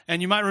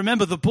 And you might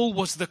remember the bull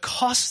was the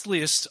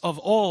costliest of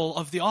all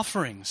of the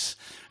offerings.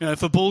 You know,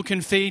 if a bull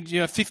can feed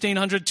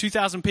 1,500,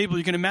 2,000 people,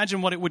 you can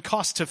imagine what it would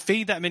cost to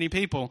feed that many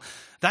people.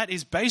 That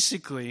is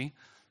basically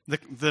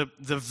the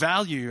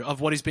value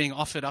of what is being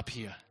offered up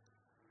here.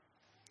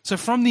 So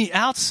from the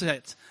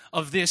outset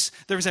of this,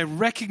 there is a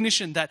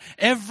recognition that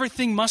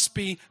everything must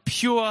be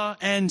pure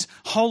and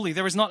holy.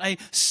 There is not a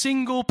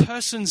single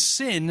person's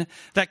sin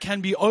that can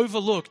be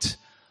overlooked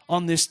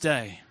on this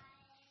day.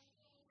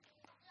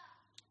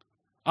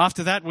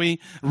 After that, we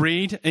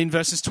read in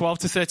verses 12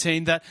 to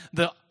 13 that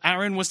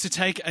Aaron was to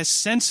take a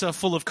censer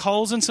full of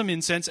coals and some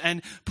incense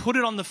and put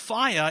it on the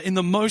fire in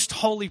the most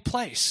holy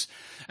place.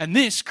 And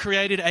this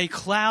created a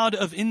cloud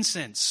of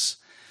incense.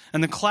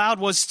 And the cloud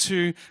was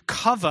to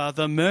cover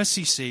the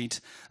mercy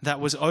seat that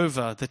was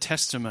over the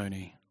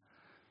testimony.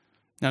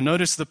 Now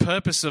notice the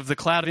purpose of the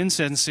cloud of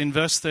incense in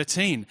verse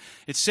 13.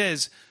 It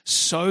says,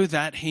 so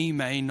that he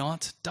may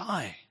not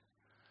die.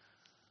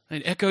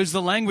 It echoes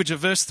the language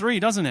of verse 3,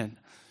 doesn't it?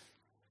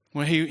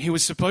 Where he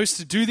was supposed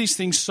to do these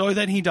things so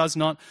that he does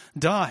not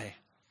die.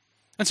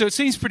 And so it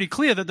seems pretty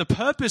clear that the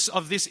purpose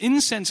of this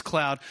incense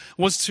cloud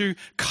was to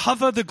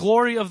cover the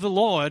glory of the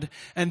Lord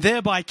and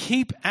thereby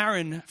keep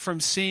Aaron from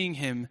seeing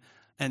him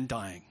and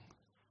dying.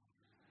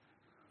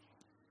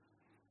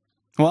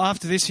 Well,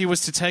 after this, he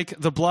was to take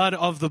the blood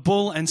of the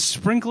bull and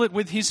sprinkle it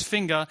with his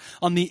finger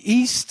on the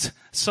east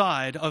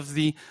side of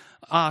the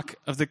ark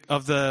of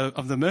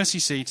the mercy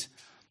seat,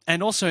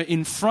 and also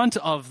in front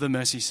of the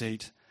mercy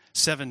seat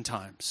 7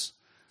 times.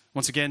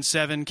 Once again,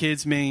 7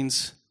 kids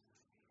means,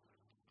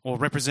 or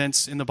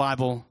represents in the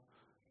Bible.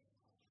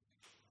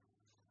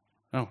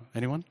 Oh,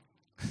 anyone?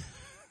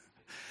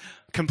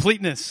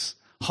 Completeness,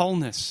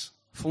 wholeness,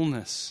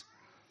 fullness.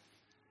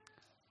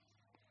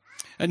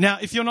 And now,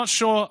 if you're not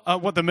sure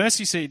what the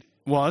mercy seat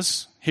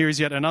was, here is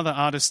yet another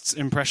artist's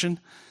impression.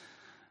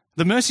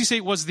 The mercy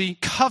seat was the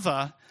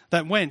cover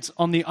that went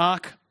on the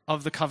Ark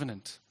of the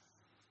Covenant.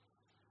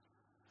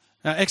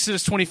 Now,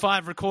 Exodus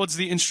 25 records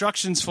the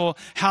instructions for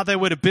how they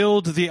were to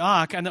build the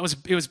ark, and it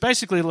was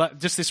basically like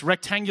just this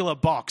rectangular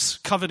box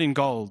covered in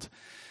gold.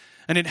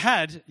 And it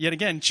had, yet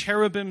again,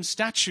 cherubim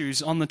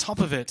statues on the top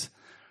of it.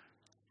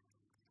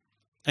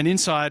 And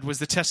inside was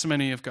the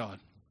testimony of God.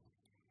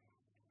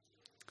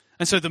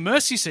 And so the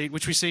mercy seat,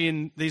 which we see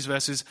in these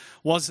verses,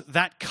 was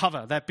that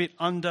cover, that bit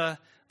under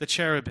the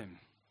cherubim.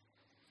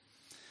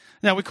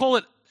 Now,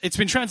 it's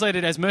been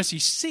translated as mercy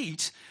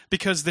seat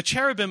because the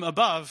cherubim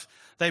above,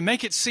 they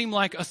make it seem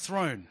like a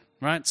throne,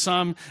 right?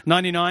 Psalm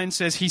 99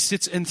 says he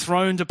sits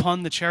enthroned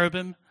upon the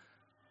cherubim.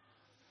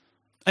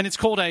 And it's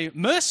called a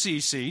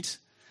mercy seat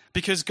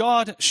because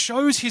God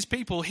shows his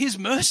people his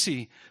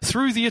mercy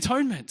through the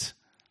atonement.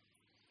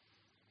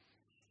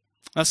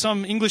 Now,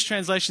 some English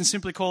translations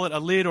simply call it a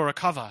lid or a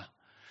cover.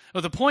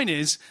 But the point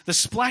is, the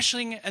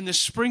splashing and the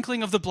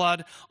sprinkling of the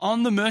blood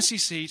on the mercy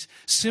seat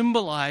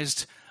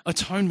symbolized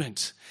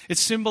atonement. It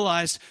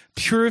symbolized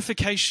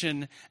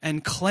purification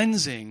and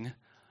cleansing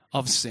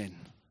of sin.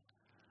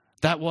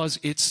 That was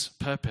its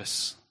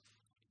purpose.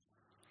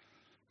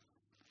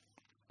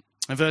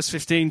 And verse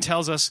 15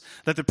 tells us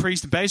that the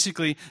priest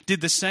basically did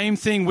the same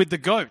thing with the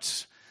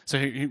goat. So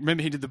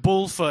remember, he did the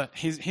bull for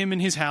him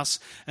and his house,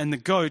 and the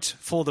goat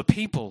for the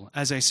people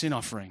as a sin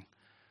offering.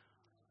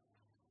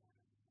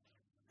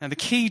 And the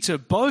key to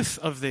both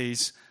of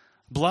these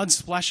blood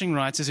splashing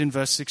rites is in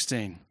verse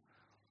 16.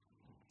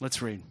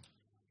 Let's read.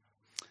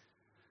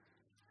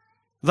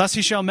 Thus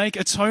he shall make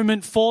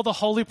atonement for the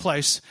holy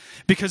place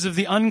because of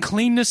the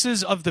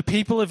uncleannesses of the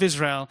people of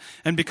Israel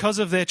and because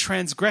of their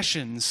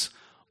transgressions,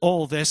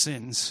 all their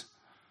sins.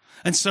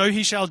 And so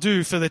he shall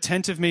do for the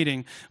tent of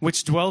meeting,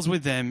 which dwells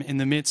with them in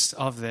the midst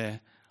of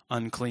their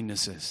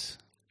uncleannesses.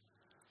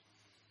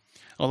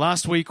 Well,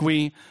 last week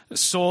we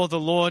saw the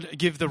Lord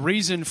give the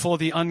reason for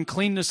the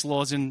uncleanness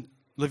laws in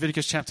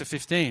Leviticus chapter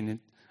 11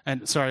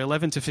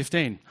 to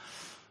 15.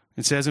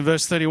 It says in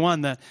verse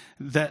 31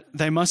 that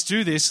they must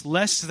do this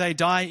lest they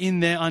die in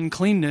their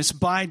uncleanness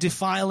by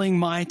defiling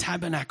my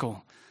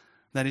tabernacle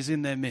that is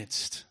in their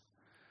midst.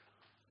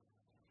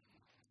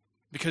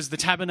 Because the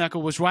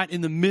tabernacle was right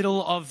in the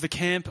middle of the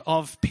camp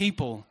of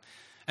people.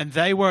 and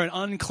they were an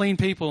unclean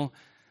people,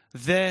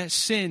 their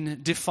sin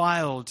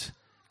defiled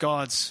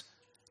God's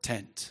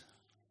tent.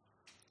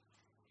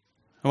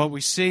 And what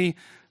we see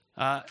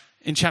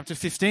in chapter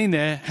 15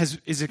 there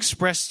is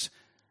expressed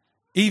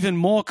even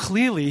more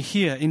clearly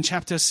here in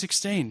chapter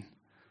 16.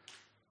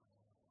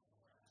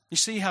 You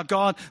see how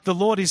God, the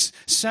Lord, is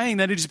saying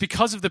that it is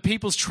because of the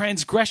people's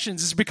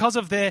transgressions, it's because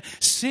of their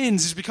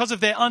sins, it's because of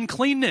their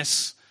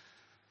uncleanness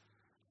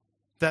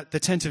that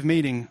the tent of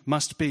meeting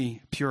must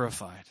be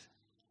purified.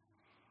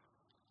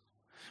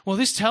 Well,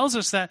 this tells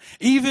us that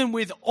even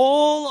with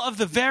all of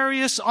the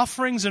various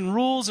offerings and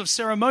rules of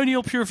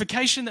ceremonial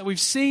purification that we've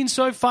seen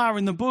so far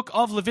in the book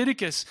of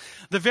Leviticus,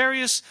 the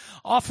various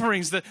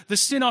offerings, the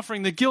sin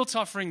offering, the guilt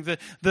offering, the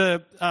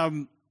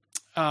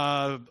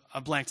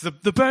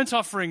burnt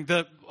offering,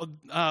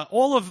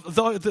 all of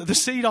the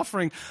seed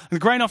offering, the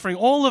grain offering,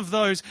 all of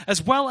those,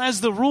 as well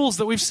as the rules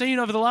that we've seen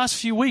over the last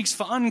few weeks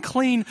for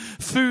unclean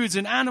foods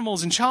and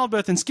animals and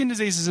childbirth and skin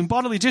diseases and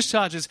bodily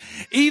discharges,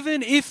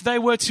 even if they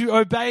were to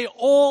obey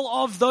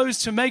all of those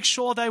to make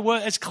sure they were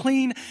as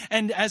clean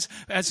and as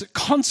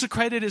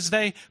consecrated as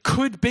they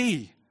could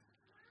be,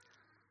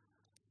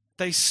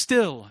 they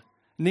still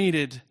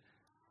needed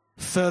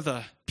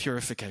further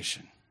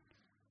purification.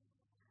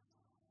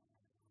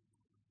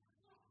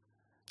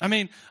 I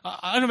mean,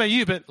 I don't know about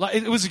you, but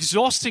it was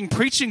exhausting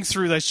preaching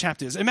through those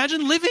chapters.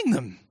 Imagine living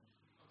them.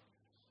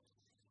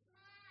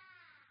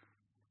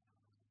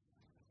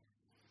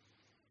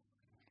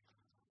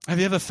 Have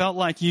you ever felt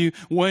like you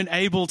weren't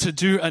able to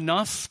do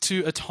enough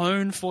to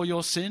atone for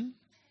your sin?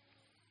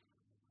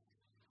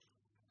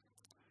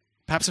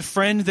 Perhaps a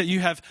friend that you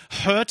have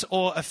hurt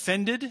or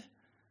offended,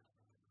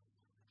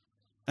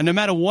 and no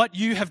matter what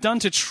you have done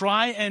to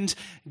try and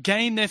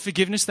gain their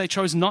forgiveness, they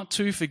chose not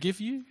to forgive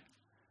you?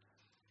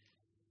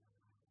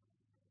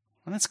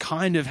 And that's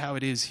kind of how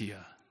it is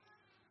here.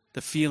 The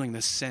feeling,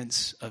 the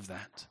sense of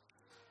that.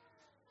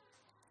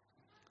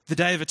 The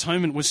Day of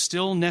Atonement was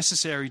still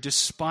necessary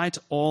despite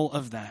all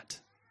of that.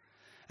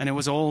 And it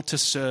was all to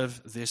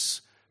serve this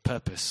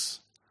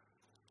purpose.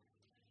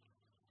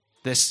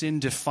 Their sin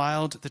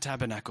defiled the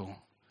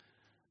tabernacle,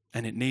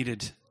 and it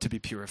needed to be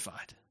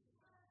purified.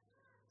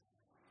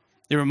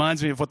 It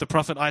reminds me of what the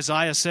prophet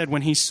Isaiah said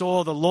when he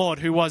saw the Lord,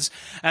 who was,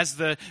 as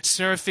the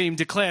seraphim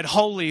declared,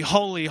 holy,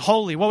 holy,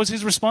 holy. What was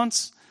his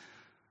response?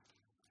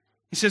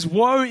 He says,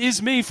 "Woe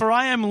is me, for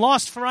I am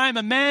lost, for I am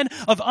a man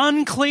of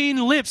unclean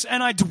lips,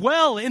 and I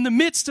dwell in the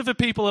midst of a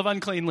people of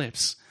unclean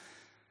lips.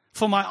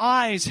 For my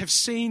eyes have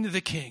seen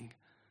the King,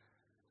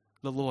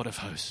 the Lord of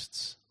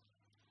hosts."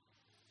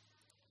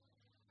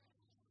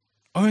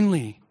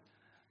 Only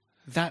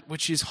that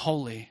which is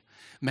holy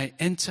may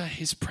enter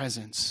his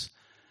presence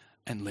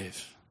and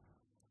live.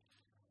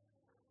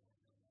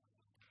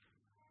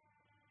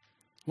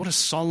 What a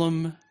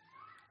solemn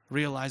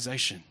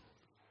realization.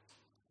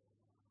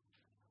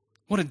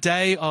 What a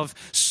day of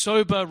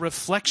sober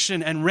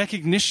reflection and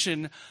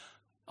recognition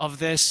of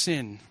their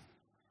sin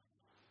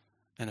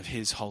and of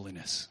his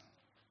holiness.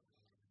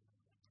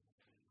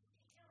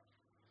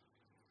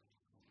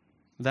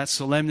 That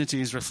solemnity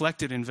is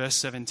reflected in verse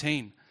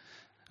 17.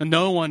 And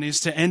no one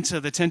is to enter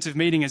the tent of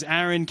meeting as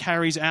Aaron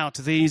carries out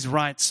these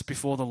rites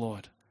before the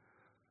Lord.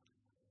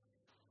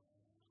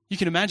 You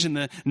can imagine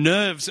the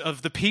nerves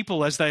of the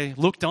people as they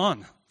looked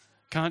on,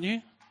 can't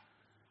you?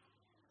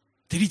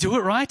 Did he do it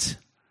right?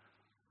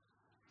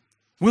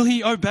 Will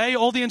he obey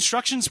all the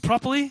instructions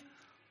properly?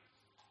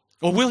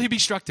 Or will he be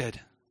struck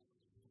dead?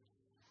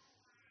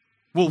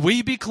 Will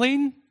we be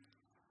clean?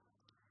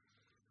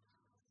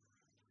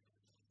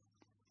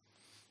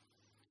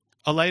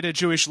 A later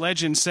Jewish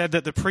legend said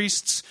that the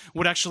priests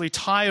would actually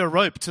tie a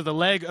rope to the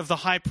leg of the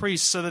high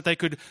priest so that they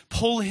could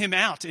pull him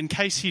out in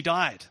case he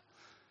died.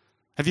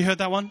 Have you heard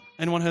that one?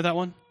 Anyone heard that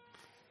one?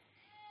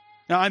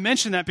 Now, I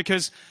mention that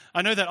because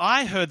I know that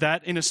I heard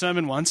that in a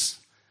sermon once,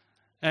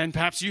 and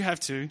perhaps you have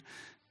too.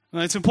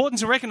 It's important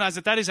to recognize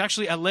that that is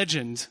actually a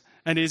legend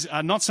and is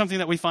not something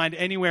that we find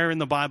anywhere in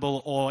the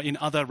Bible or in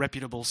other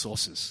reputable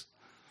sources.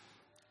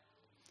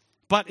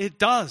 But it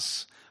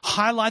does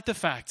highlight the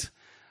fact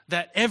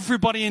that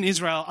everybody in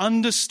Israel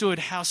understood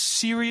how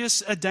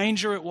serious a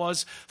danger it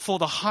was for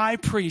the high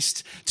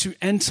priest to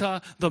enter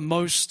the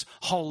most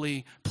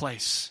holy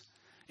place,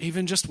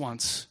 even just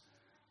once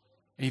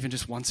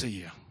a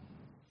year.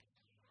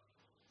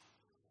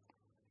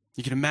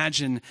 You can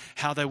imagine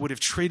how they would have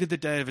treated the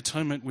Day of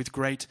Atonement with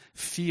great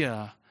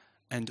fear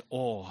and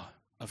awe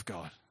of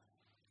God.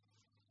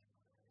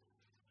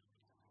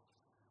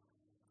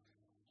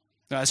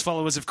 Now, as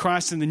followers of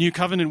Christ in the New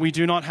Covenant, we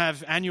do not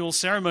have annual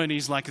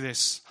ceremonies like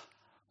this,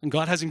 and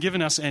God hasn't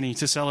given us any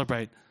to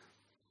celebrate.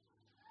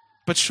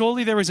 But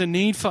surely there is a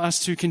need for us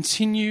to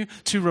continue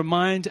to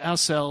remind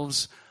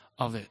ourselves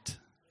of it.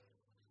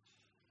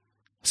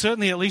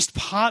 Certainly, at least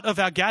part of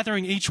our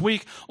gathering each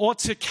week ought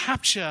to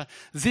capture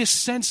this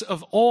sense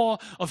of awe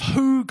of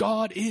who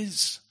God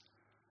is,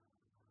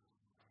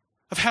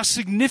 of how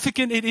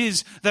significant it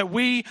is that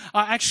we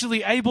are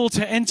actually able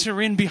to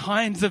enter in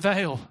behind the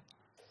veil.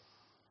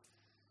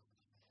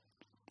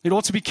 It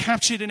ought to be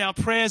captured in our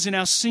prayers, in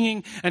our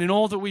singing, and in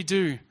all that we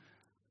do.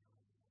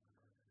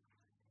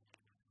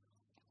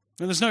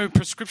 And there's no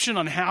prescription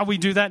on how we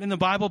do that in the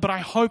Bible, but I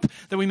hope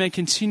that we may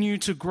continue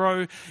to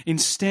grow in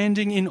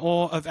standing in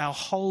awe of our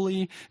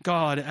holy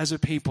God as a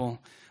people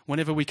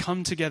whenever we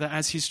come together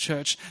as His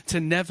church, to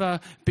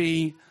never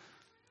be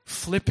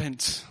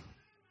flippant,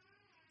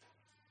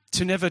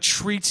 to never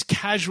treat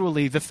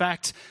casually the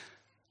fact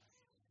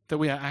that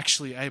we are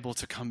actually able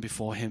to come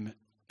before Him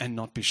and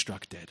not be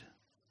struck dead.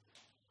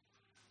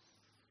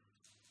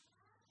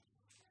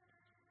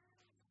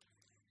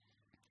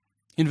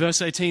 In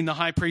verse 18, the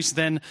high priest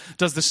then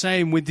does the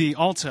same with the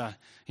altar.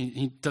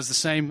 He does the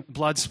same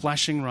blood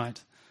splashing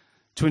rite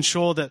to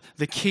ensure that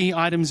the key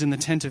items in the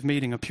tent of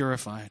meeting are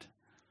purified.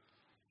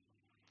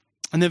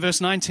 And then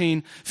verse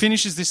 19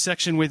 finishes this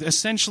section with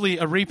essentially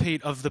a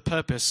repeat of the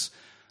purpose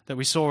that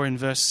we saw in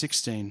verse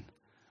 16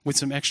 with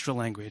some extra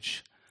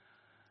language.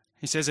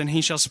 He says, "And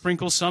he shall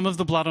sprinkle some of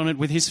the blood on it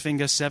with his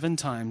finger 7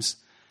 times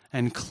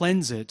and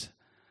cleanse it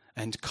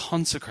and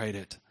consecrate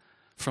it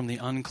from the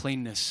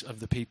uncleanness of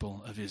the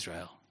people of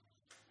Israel."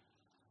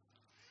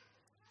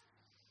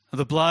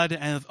 The blood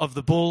of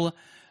the bull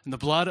and the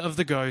blood of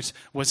the goat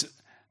was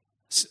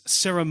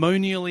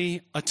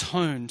ceremonially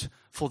atoned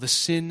for the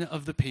sin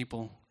of the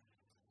people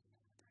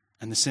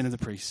and the sin of the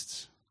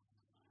priests.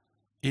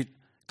 It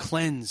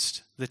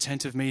cleansed the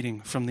tent of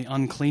meeting from the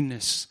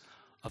uncleanness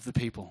of the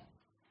people.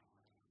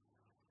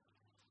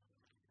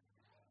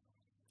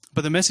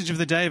 But the message of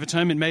the Day of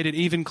Atonement made it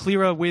even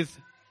clearer with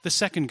the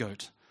second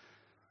goat.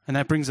 And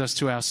that brings us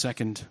to our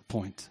second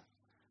point: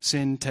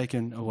 sin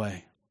taken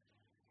away.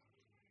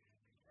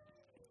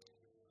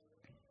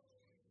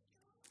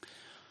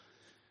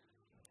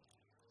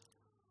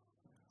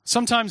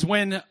 Sometimes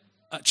when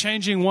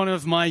changing one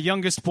of my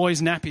youngest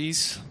boy's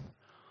nappies,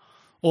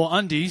 or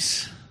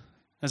undies,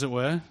 as it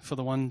were, for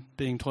the one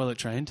being toilet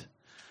trained,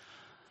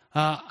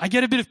 I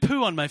get a bit of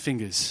poo on my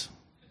fingers.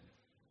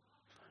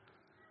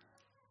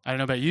 I don't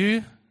know about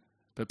you,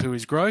 but poo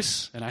is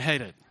gross and I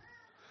hate it.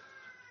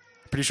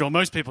 Pretty sure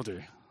most people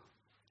do.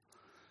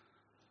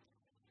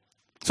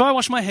 So I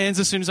wash my hands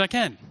as soon as I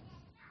can.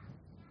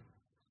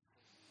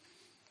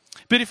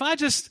 But if I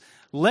just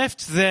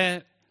left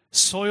their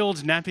soiled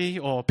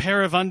nappy or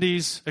pair of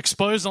undies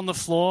exposed on the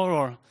floor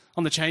or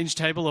on the change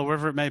table or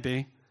wherever it may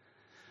be,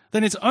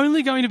 then it's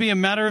only going to be a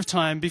matter of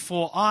time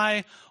before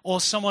I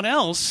or someone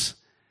else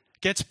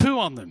gets poo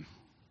on them.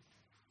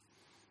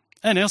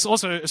 And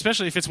also,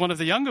 especially if it's one of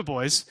the younger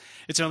boys,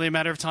 it's only a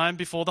matter of time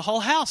before the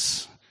whole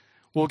house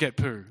will get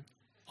poo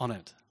on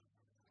it.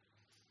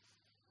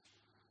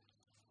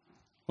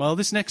 Well,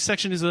 this next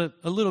section is a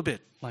little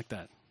bit like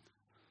that.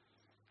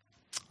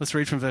 Let's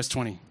read from verse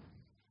 20.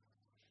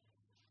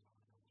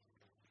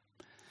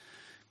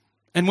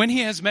 "And when he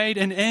has made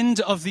an end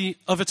of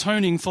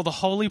atoning for the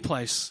holy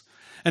place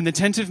and the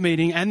tent of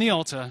meeting and the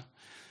altar,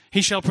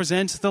 he shall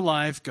present the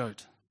live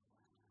goat.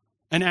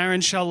 And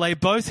Aaron shall lay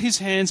both his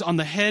hands on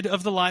the head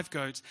of the live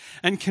goat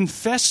and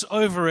confess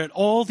over it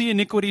all the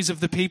iniquities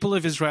of the people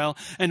of Israel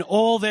and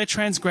all their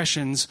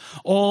transgressions,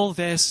 all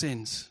their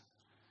sins.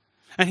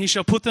 And he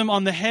shall put them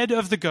on the head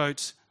of the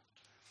goat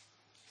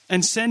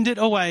and send it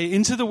away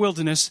into the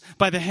wilderness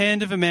by the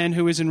hand of a man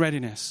who is in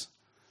readiness.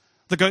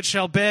 The goat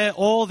shall bear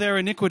all their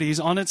iniquities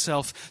on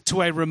itself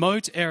to a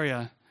remote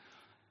area,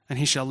 and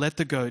he shall let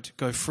the goat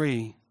go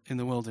free in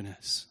the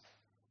wilderness."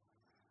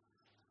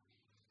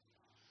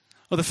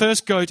 Well, the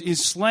first goat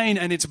is slain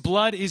and its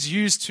blood is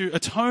used to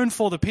atone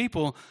for the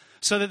people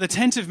so that the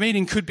tent of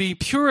meeting could be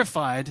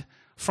purified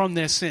from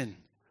their sin.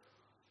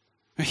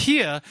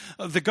 Here,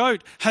 the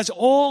goat has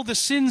all the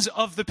sins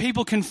of the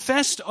people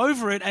confessed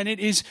over it and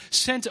it is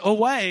sent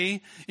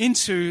away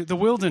into the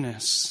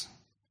wilderness.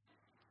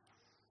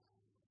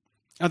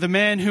 Now, the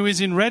man who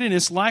is in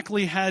readiness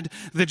likely had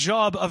the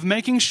job of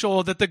making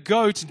sure that the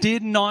goat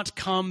did not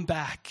come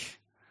back.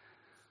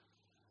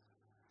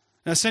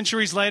 Now,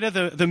 centuries later,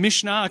 the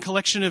Mishnah, a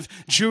collection of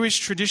Jewish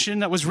tradition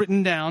that was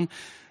written down,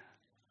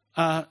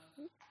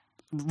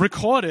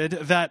 recorded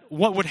that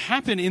what would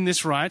happen in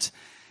this rite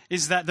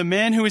is that the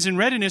man who is in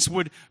readiness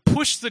would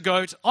push the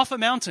goat off a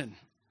mountain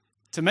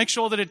to make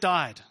sure that it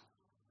died.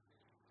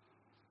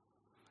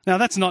 Now,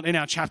 that's not in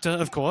our chapter,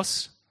 of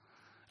course.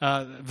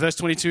 Verse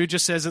 22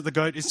 just says that the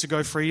goat is to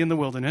go free in the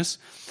wilderness.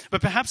 But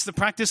perhaps the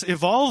practice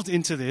evolved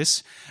into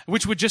this,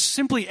 which would just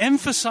simply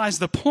emphasize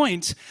the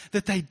point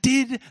that they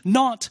did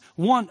not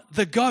want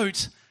the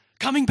goat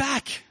coming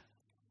back.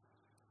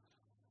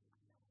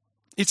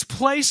 Its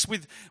place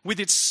with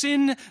its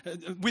sin,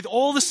 with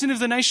all the sin of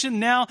the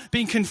nation now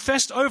being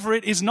confessed over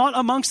it, is not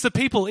amongst the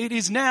people. It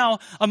is now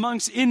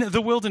in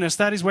the wilderness.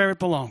 That is where it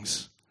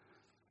belongs.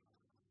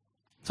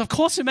 So of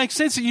course it makes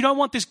sense that you don't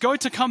want this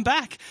goat to come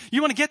back.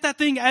 You want to get that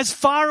thing as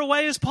far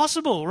away as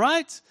possible,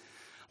 right?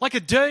 Like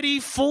a dirty,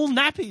 full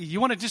nappy. You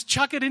want to just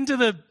chuck it into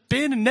the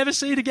bin and never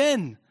see it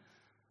again.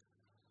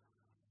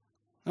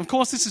 Of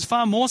course, this is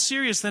far more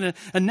serious than a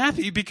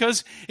nappy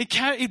because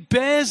it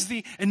bears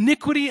the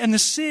iniquity and the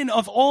sin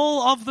of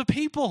all of the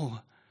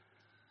people.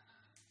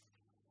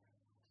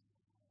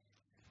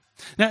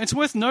 Now, it's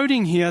worth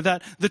noting here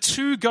that the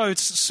two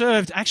goats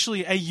served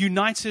actually a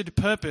united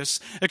purpose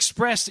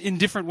expressed in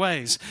different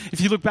ways.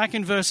 If you look back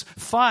in verse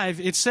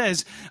 5, it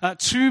says,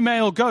 2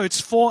 male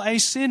goats for a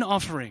sin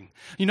offering.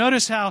 You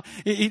notice how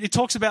it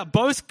talks about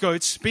both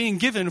goats being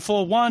given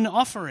for one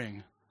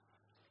offering.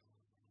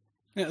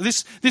 Now,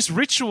 this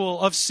ritual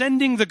of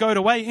sending the goat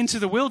away into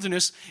the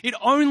wilderness, it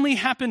only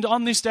happened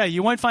on this day.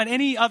 You won't find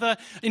any other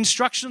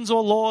instructions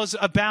or laws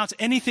about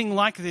anything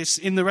like this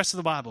in the rest of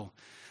the Bible.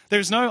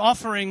 There's no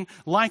offering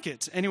like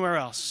it anywhere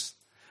else.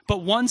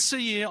 But once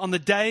a year on the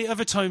Day of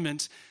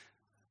Atonement,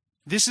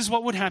 this is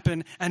what would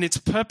happen, and its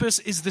purpose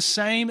is the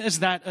same as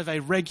that of a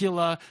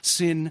regular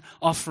sin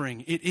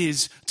offering. It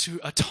is to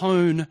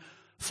atone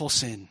for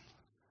sin.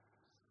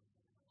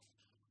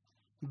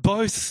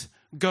 Both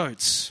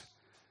goats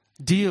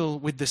deal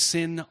with the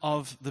sin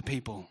of the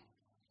people.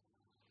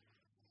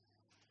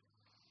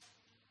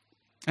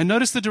 And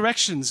notice the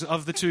directions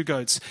of the two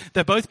goats.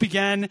 They both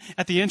began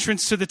at the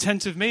entrance to the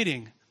tent of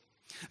meeting.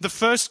 The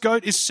first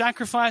goat is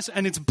sacrificed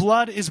and its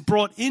blood is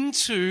brought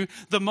into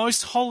the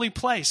most holy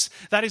place.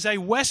 That is a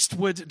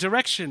westward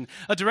direction,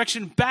 a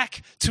direction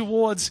back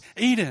towards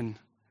Eden.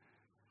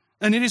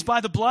 And it is by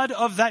the blood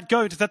of that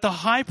goat that the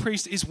high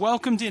priest is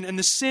welcomed in and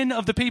the sin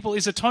of the people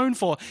is atoned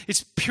for.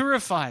 It's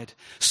purified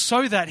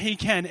so that he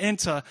can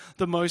enter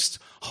the most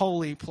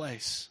holy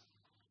place.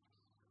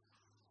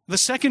 The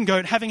second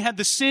goat, having had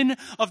the sin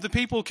of the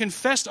people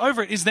confessed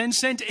over it, is then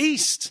sent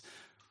east.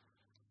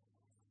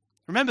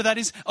 Remember, that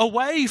is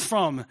away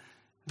from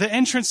the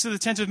entrance to the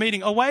tent of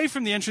meeting, away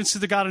from the entrance to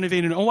the Garden of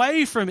Eden,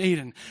 away from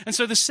Eden. And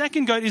so the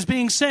second goat is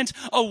being sent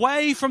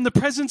away from the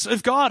presence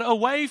of God,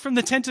 away from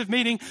the tent of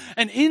meeting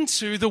and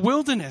into the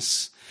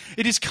wilderness.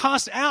 It is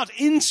cast out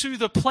into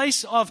the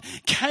place of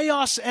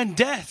chaos and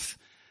death,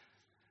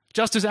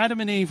 just as Adam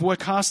and Eve were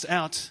cast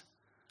out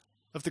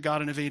of the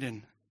Garden of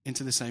Eden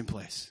into the same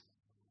place.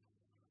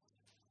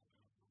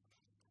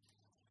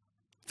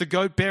 The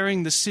goat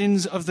bearing the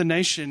sins of the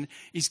nation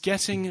is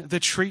getting the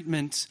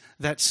treatment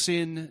that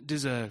sin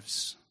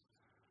deserves.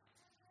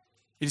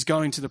 It is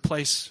going to the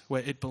place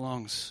where it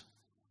belongs.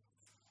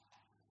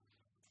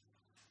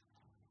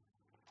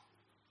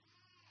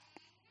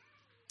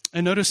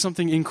 And notice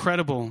something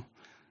incredible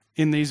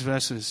in these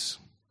verses.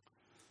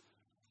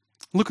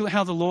 Look at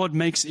how the Lord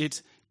makes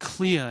it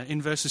clear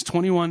in verses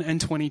 21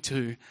 and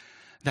 22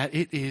 that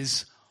it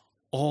is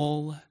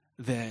all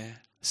their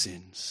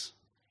sins.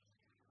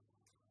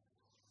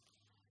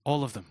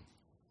 All of them.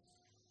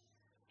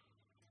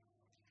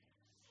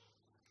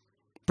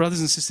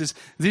 Brothers and sisters,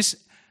 this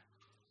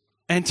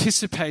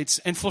anticipates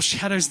and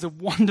foreshadows the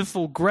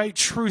wonderful, great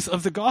truth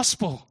of the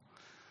gospel.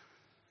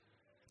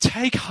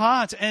 Take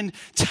heart and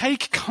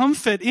take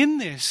comfort in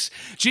this.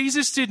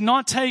 Jesus did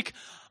not take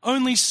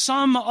only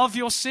some of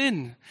your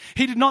sin.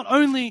 He did not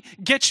only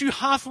get you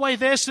halfway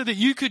there so that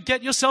you could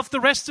get yourself the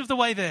rest of the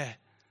way there.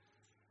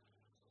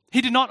 He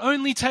did not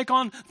only take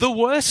on the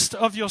worst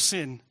of your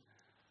sin.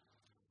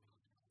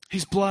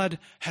 His blood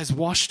has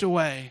washed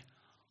away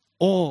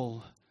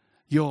all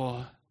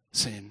your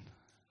sin.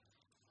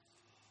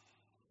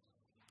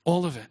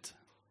 All of it.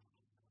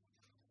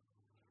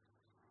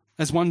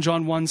 As 1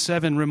 John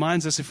 1:7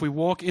 reminds us, if we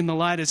walk in the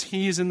light as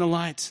he is in the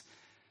light,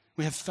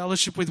 we have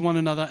fellowship with one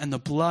another, and the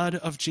blood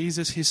of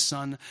Jesus, his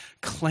Son,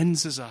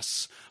 cleanses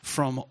us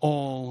from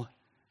all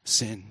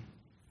sin.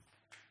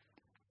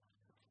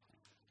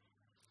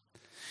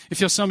 If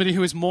you're somebody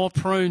who is more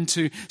prone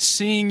to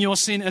seeing your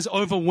sin as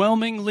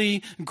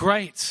overwhelmingly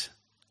great,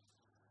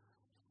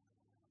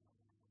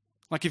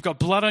 like you've got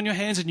blood on your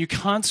hands and you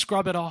can't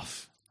scrub it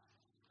off,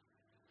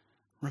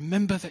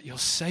 remember that your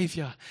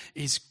Savior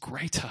is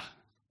greater.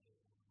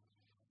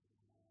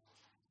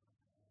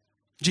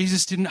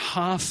 Jesus didn't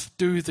half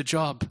do the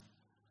job.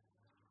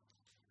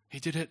 He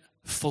did it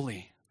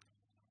fully.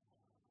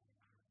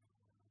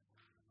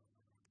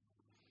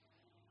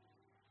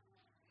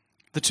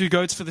 The two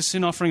goats for the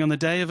sin offering on the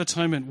Day of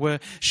Atonement were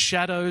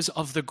shadows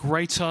of the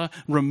greater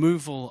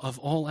removal of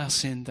all our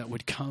sin that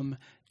would come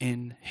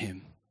in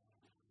him.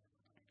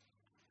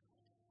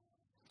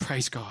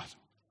 Praise God.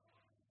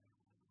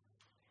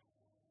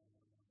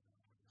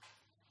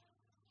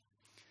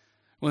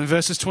 Well, in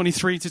verses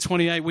 23 to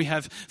 28, we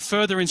have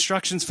further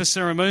instructions for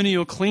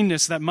ceremonial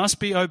cleanness that must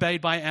be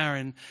obeyed by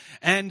Aaron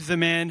and the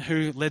man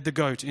who led the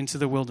goat into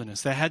the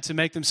wilderness. They had to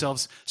make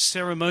themselves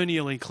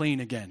ceremonially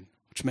clean again,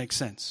 which makes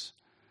sense.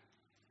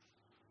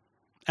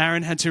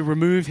 Aaron had to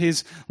remove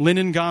his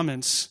linen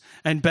garments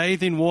and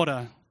bathe in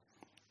water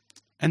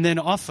and then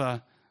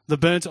offer the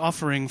burnt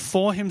offering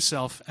for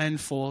himself and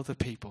for the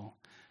people.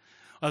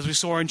 As we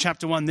saw in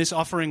chapter 1, this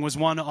offering was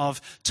one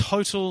of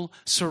total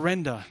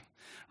surrender.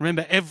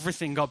 Remember,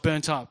 everything got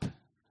burnt up,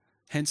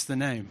 hence the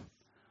name.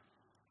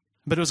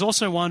 But it was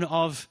also one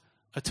of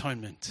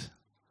atonement.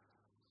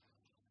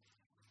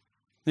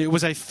 It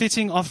was a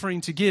fitting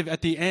offering to give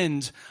at the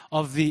end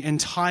of the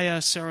entire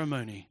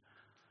ceremony.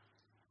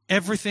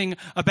 Everything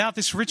about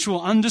this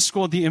ritual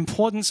underscored the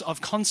importance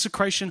of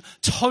consecration,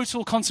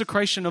 total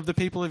consecration of the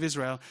people of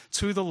Israel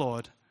to the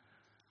Lord.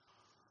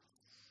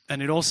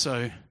 And it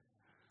also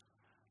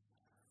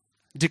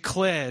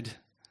declared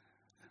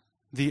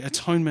the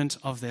atonement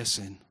of their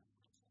sin.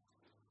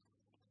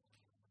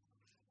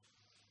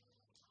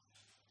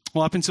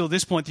 Well, up until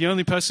this point, the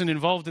only person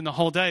involved in the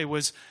whole day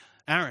was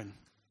Aaron,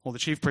 or the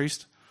chief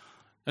priest,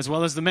 as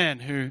well as the man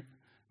who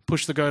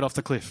pushed the goat off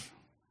the cliff.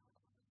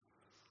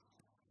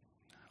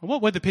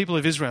 What were the people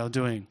of Israel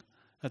doing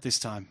at this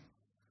time?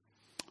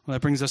 Well,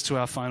 that brings us to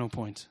our final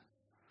point.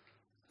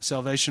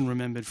 Salvation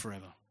remembered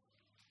forever.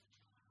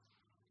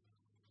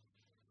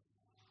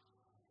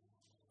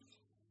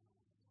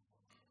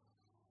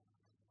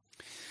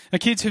 Now,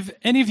 kids, have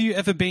any of you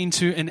ever been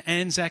to an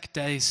Anzac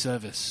Day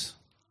service?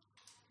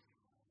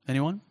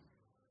 Anyone?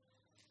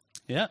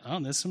 Yeah,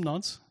 there's some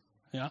nods.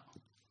 Yeah.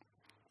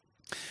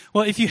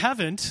 Well, if you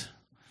haven't,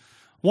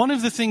 one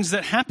of the things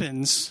that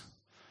happens,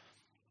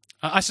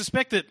 I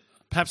suspect that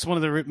perhaps some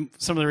of the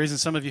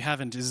reasons some of you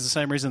haven't is the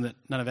same reason that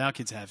none of our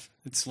kids have.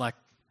 It's like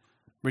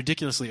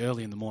ridiculously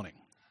early in the morning.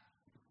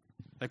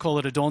 They call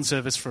it a dawn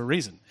service for a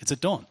reason. It's at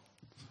dawn,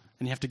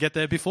 and you have to get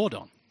there before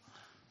dawn.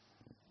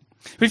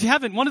 But if you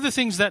haven't, one of the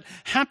things that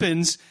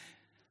happens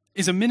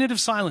is a minute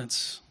of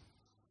silence.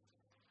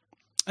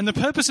 And the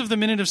purpose of the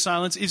minute of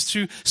silence is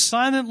to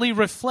silently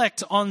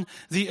reflect on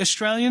the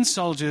Australian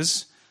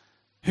soldiers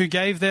who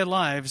gave their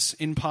lives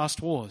in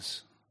past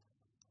wars.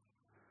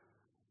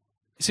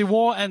 You see,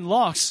 war and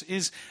loss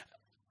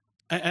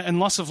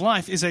of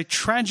life is a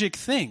tragic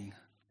thing.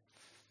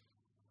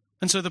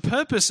 And so the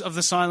purpose of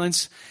the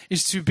silence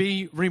is to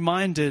be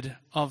reminded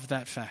of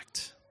that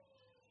fact.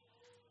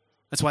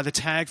 That's why the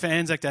tag for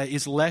Anzac Day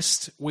is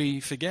lest we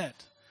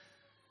forget.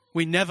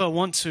 We never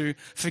want to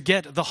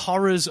forget the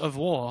horrors of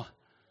war.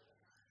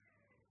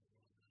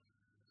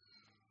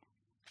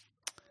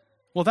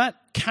 Well, that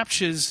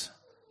captures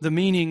the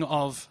meaning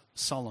of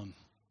solemn.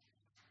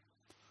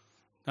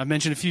 I've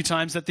mentioned a few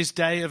times that this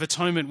Day of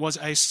Atonement was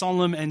a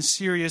solemn and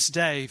serious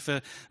day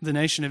for the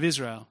nation of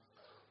Israel.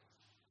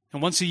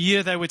 And once a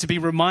year they were to be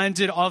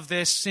reminded of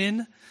their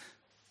sin,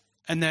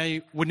 and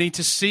they would need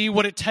to see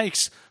what it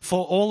takes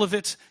for all of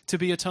it to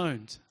be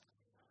atoned.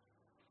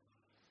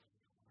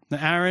 Now,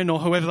 Aaron, or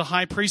whoever the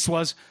high priest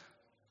was,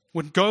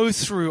 would go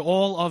through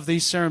all of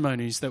these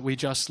ceremonies that we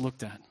just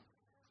looked at.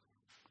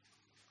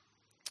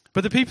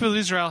 But the people of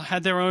Israel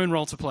had their own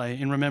role to play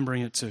in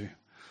remembering it too.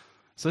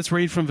 So let's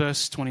read from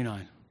verse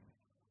 29.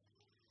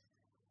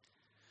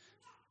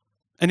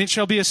 And it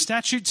shall be a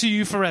statute to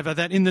you forever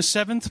that in the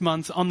 7th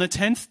month, on the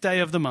 10th day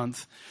of the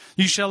month,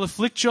 you shall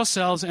afflict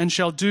yourselves and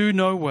shall do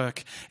no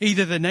work,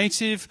 either the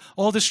native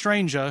or the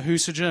stranger who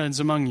sojourns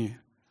among you.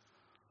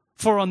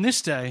 For on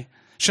this day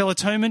shall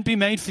atonement be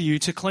made for you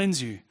to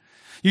cleanse you.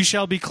 You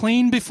shall be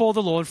clean before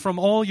the Lord from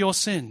all your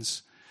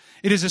sins.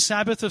 It is a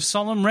Sabbath of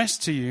solemn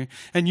rest to you,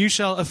 and you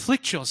shall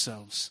afflict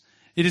yourselves.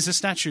 It is a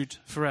statute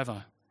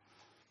forever.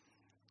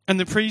 And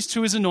the priest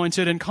who is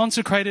anointed and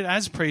consecrated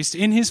as priest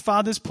in his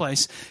father's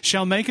place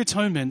shall make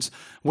atonement,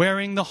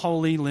 wearing the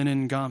holy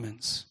linen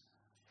garments.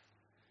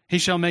 He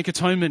shall make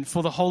atonement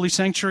for the holy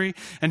sanctuary,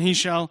 and he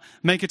shall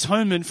make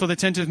atonement for the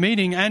tent of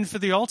meeting and for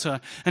the altar,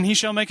 and he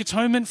shall make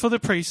atonement for the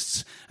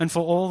priests and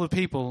for all the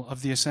people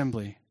of the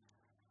assembly.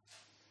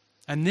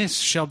 And this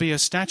shall be a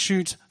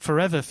statute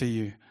forever for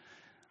you,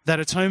 that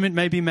atonement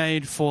may be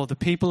made for the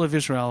people of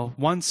Israel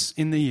once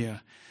in the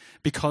year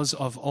because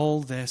of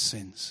all their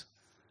sins.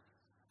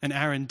 And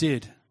Aaron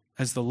did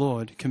as the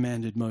Lord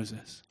commanded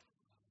Moses.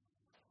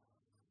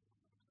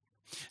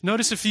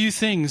 Notice a few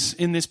things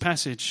in this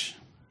passage.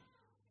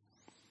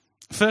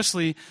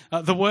 Firstly,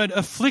 the word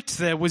afflict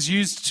there was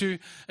used to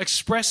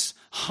express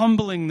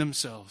humbling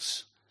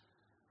themselves,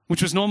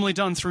 which was normally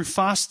done through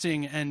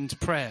fasting and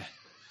prayer.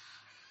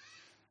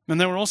 And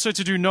they were also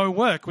to do no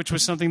work, which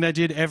was something they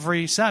did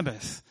every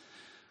Sabbath.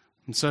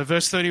 And so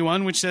verse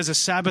 31, which says a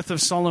Sabbath of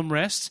solemn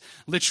rest,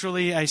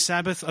 literally a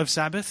Sabbath of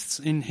Sabbaths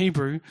in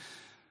Hebrew,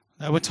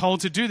 they were told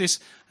to do this,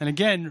 and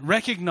again,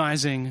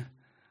 recognizing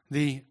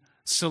the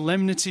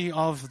solemnity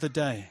of the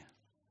day.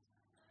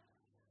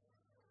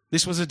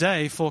 This was a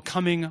day for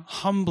coming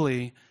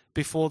humbly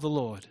before the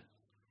Lord.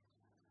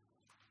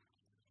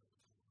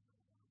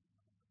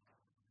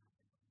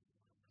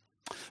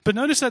 But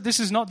notice that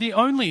this is not the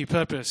only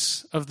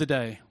purpose of the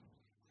day.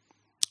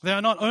 They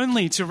are not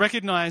only to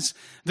recognize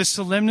the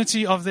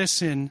solemnity of their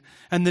sin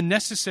and the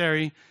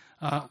necessary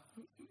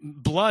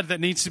blood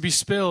that needs to be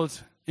spilled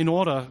in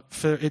order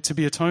for it to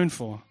be atoned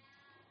for.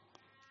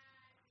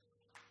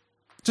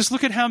 Just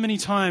look at how many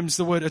times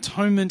the word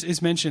atonement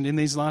is mentioned in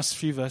these last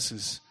few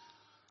verses.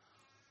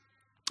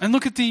 And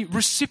look at the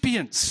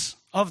recipients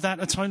of that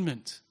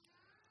atonement.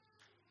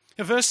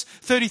 Verse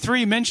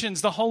 33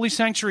 mentions the holy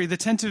sanctuary, the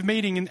tent of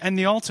meeting, and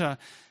the altar.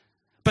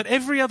 But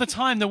every other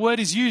time the word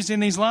is used in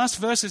these last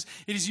verses,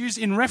 it is used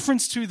in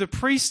reference to the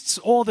priests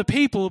or the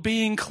people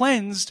being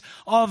cleansed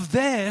of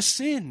their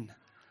sin.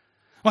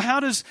 Well, how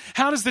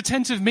does the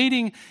tent of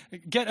meeting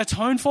get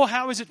atoned for?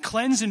 How is it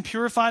cleansed and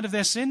purified of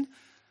their sin?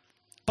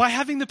 By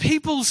having the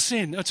people's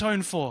sin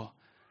atoned for,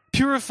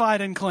 purified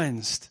and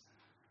cleansed.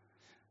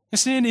 The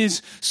sin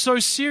is so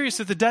serious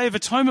that the Day of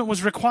Atonement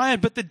was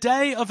required, but the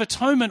Day of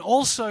Atonement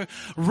also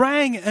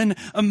rang an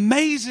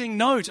amazing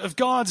note of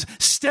God's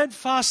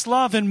steadfast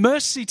love and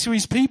mercy to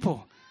his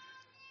people.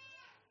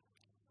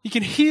 You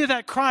can hear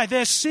that cry.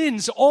 Their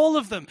sins, all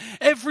of them,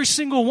 every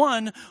single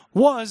one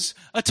was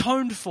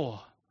atoned for.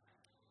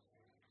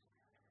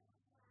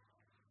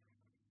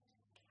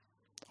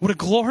 What a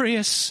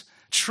glorious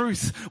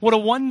truth. What a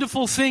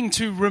wonderful thing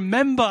to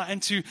remember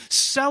and to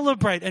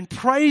celebrate and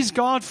praise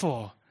God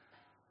for.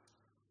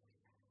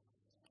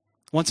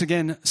 Once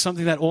again,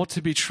 something that ought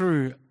to be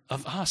true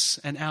of us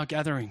and our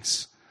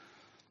gatherings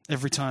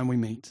every time we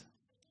meet.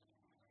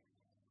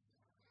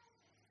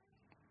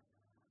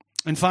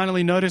 And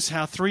finally, notice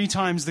how 3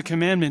 times the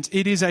commandment,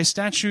 "It is a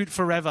statute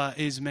forever,"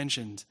 is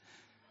mentioned.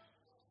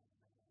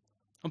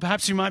 Or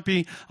perhaps you might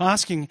be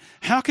asking,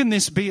 how can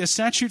this be a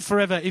statute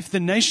forever if the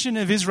nation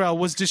of Israel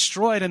was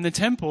destroyed and the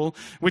temple,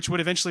 which would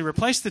eventually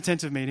replace the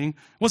tent of meeting,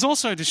 was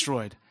also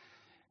destroyed?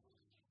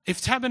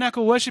 If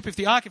tabernacle worship, if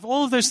the ark, if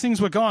all of those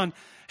things were gone,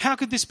 how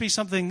could this be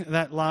something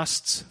that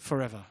lasts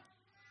forever?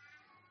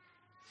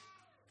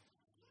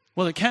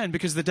 Well, it can,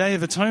 because the Day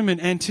of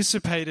Atonement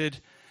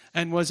anticipated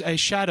and was a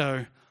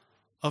shadow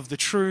of the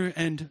true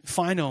and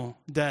final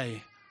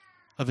Day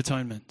of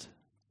Atonement.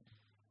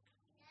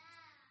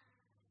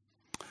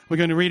 We're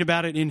going to read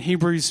about it in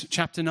Hebrews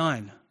chapter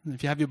 9.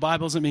 If you have your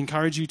Bibles, let me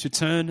encourage you to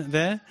turn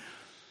there.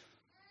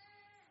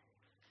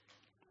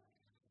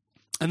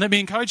 And let me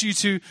encourage you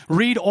to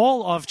read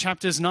all of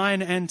chapters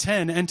 9 and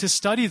 10 and to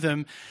study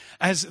them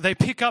as they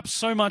pick up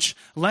so much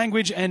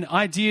language and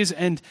ideas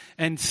and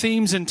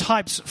themes and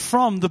types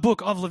from the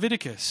book of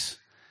Leviticus.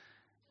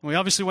 We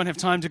obviously won't have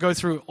time to go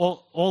through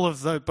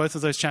both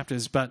of those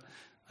chapters, but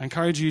I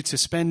encourage you to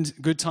spend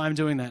good time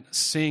doing that,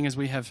 seeing as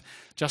we have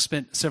just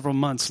spent several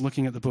months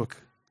looking at the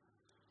book.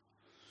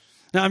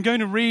 Now, I'm going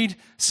to read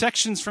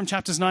sections from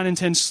chapters 9 and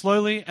 10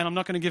 slowly, and I'm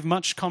not going to give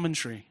much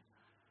commentary.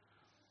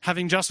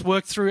 Having just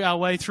worked through our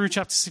way through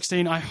chapter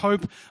 16, I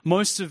hope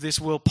most of this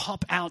will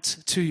pop out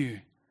to you.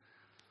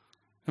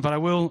 But I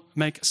will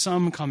make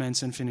some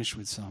comments and finish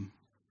with some.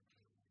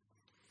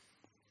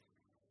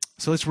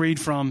 So let's read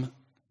from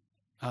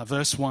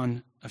verse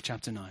 1 of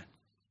chapter 9.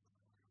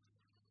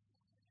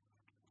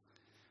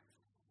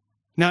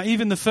 Now,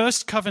 even the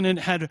first covenant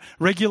had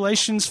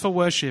regulations for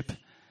worship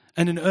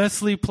and an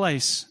earthly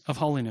place of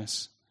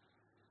holiness.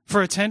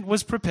 For a tent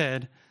was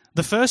prepared,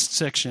 the first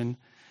section,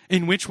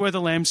 in which were the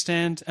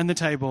lampstand and the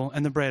table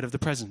and the bread of the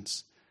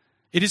presence.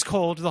 It is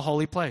called the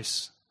holy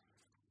place.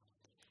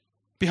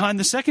 Behind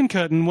the second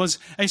curtain was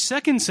a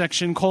second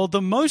section called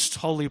the most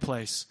holy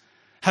place,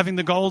 having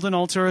the golden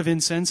altar of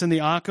incense and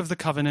the ark of the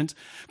covenant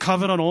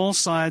covered on all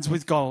sides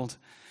with gold,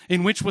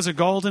 in which was a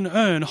golden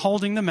urn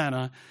holding the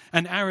manna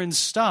and Aaron's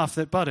staff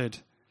that budded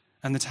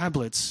and the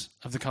tablets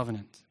of the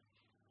covenant.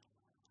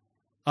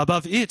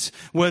 Above it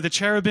were the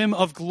cherubim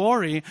of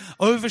glory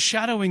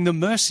overshadowing the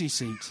mercy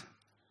seat.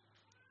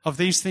 Of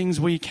these things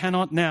we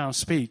cannot now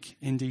speak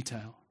in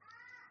detail.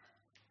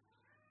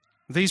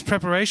 These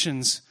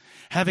preparations,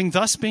 having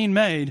thus been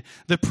made,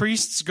 the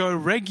priests go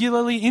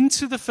regularly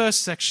into the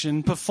first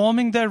section,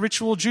 performing their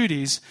ritual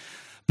duties,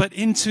 but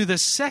into the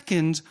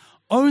second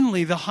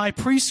only the high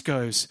priest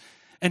goes,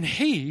 and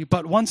he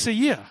but once a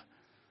year,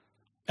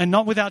 and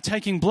not without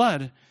taking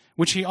blood,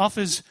 which he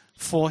offers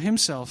for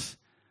himself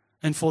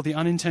and for the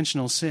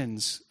unintentional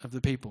sins of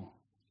the people.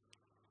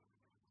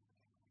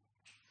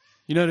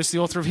 You notice the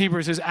author of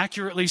Hebrews has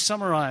accurately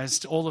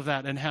summarized all of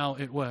that and how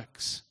it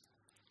works.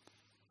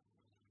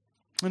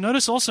 And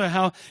notice also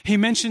how he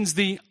mentions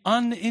the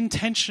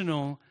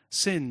unintentional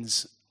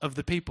sins of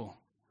the people.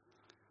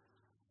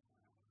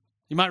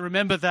 You might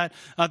remember that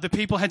the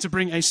people had to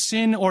bring a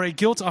sin or a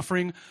guilt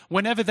offering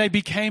whenever they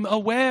became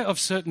aware of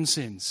certain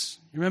sins.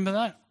 You remember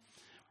that?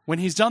 When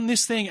he's done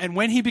this thing and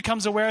when he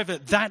becomes aware of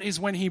it, that is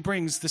when he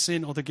brings the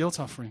sin or the guilt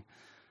offering.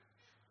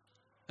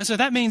 And so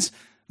that means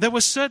there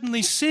were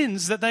certainly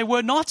sins that they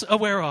were not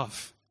aware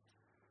of.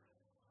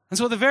 And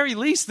so at the very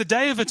least, the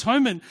Day of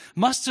Atonement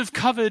must have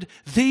covered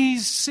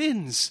these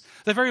sins,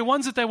 the very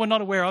ones that they were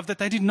not aware of, that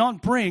they did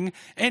not bring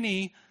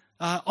any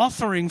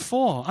offering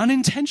for,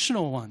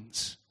 unintentional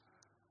ones.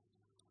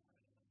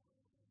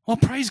 Well,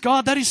 praise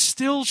God, that is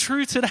still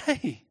true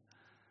today.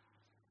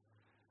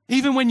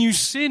 Even when you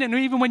sin and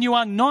even when you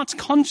are not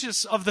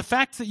conscious of the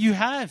fact that you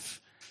have.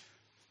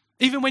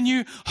 Even when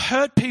you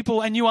hurt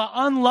people and you are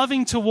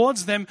unloving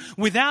towards them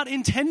without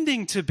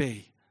intending to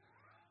be.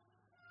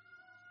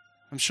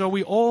 I'm sure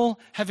we all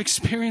have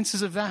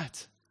experiences of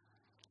that.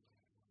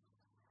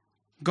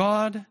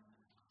 God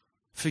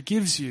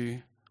forgives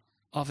you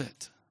of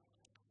it.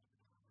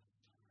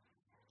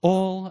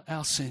 All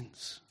our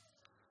sins,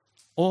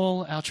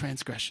 all our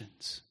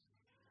transgressions,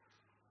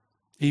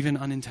 even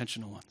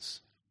unintentional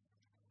ones.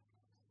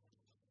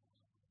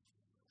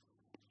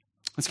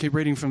 Let's keep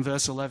reading from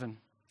verse 11.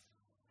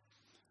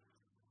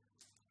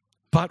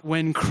 But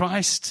when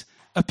Christ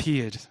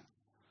appeared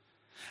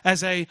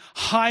as a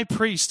high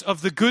priest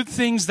of the good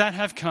things that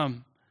have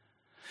come,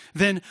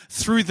 then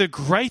through the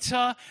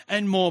greater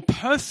and more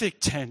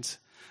perfect tent,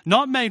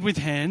 not made with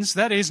hands,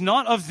 that is,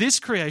 not of this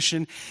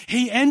creation.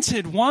 He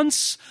entered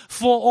once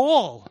for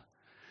all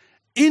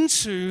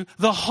into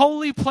the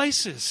holy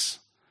places,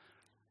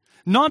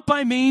 not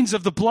by means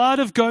of the blood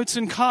of goats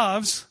and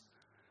calves,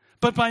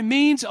 but by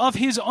means of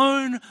his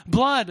own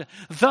blood,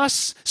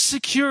 thus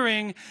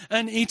securing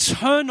an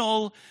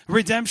eternal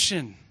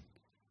redemption.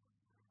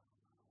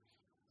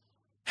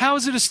 How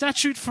is it a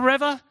statute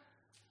forever?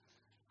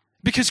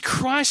 Because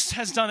Christ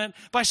has done it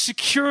by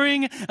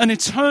securing an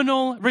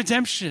eternal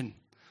redemption,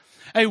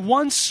 a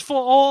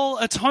once-for-all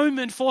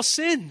atonement for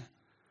sin.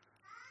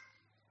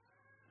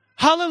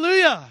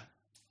 Hallelujah!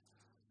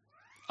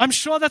 I'm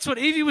sure that's what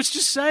Evie was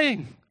just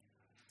saying,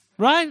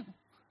 right?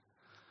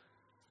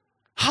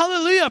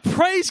 Hallelujah!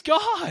 Praise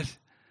God!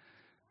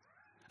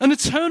 An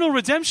eternal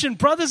redemption.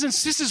 Brothers and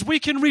sisters, we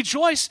can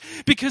rejoice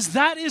because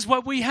that is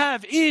what we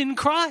have in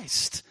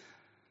Christ.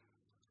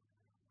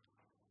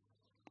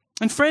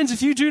 And friends,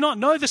 if you do not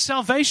know the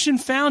salvation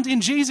found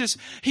in Jesus,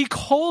 he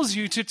calls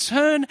you to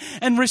turn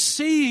and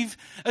receive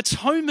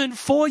atonement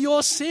for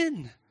your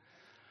sin.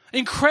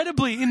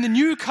 Incredibly, in the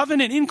new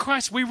covenant in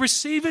Christ, we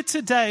receive it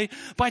today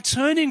by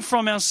turning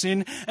from our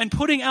sin and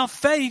putting our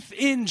faith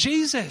in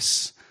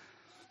Jesus.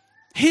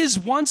 His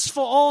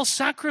once-for-all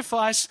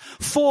sacrifice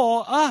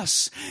for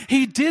us.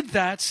 He did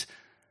that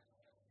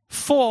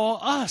for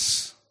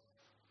us.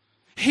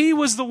 He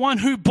was the one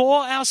who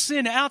bore our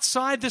sin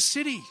outside the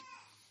city.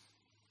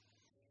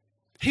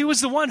 He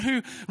was the one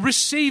who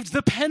received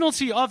the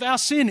penalty of our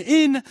sin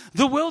in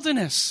the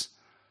wilderness.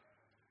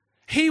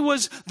 He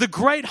was the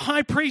great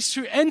high priest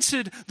who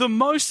entered the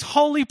most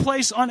holy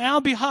place on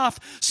our behalf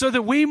so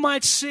that we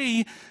might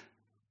see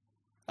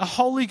a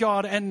holy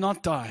God and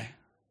not die.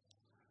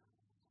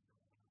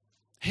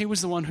 He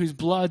was the one whose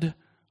blood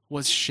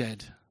was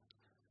shed,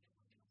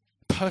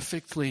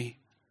 perfectly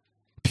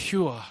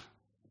pure,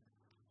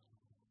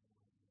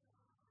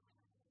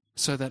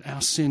 so that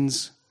our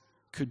sins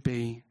could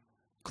be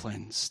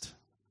cleansed.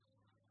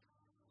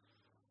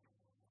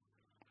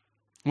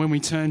 When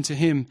we turn to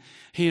him,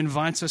 he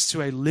invites us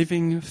to a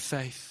living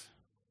faith,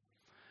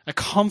 a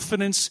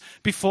confidence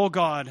before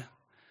God,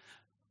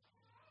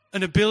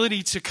 an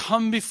ability to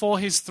come before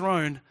his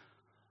throne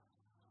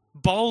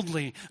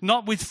boldly,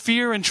 not with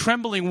fear and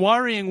trembling,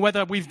 worrying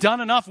whether we've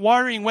done enough,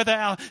 worrying whether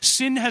our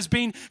sin has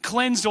been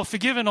cleansed or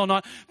forgiven or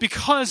not,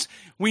 because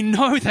we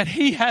know that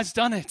he has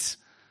done it.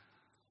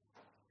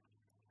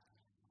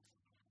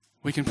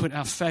 We can put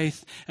our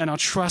faith and our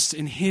trust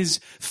in his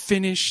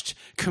finished,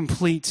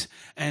 complete,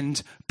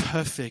 and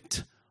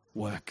perfect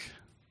work.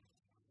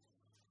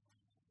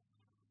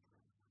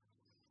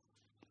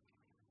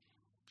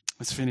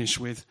 Let's finish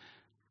with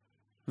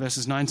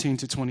verses 19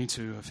 to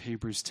 22 of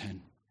Hebrews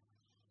 10.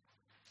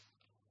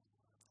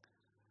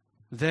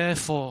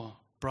 Therefore,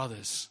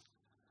 brothers,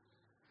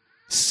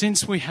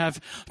 since we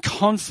have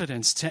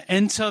confidence to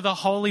enter the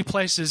holy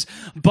places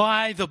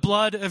by the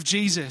blood of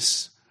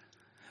Jesus,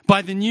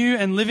 by the new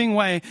and living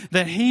way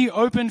that he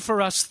opened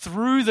for us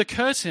through the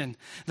curtain,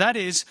 that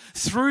is,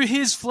 through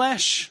his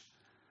flesh.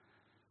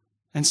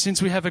 And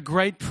since we have a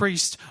great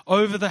priest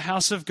over the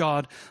house of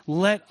God,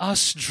 let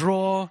us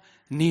draw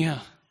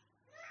near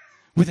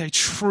with a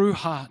true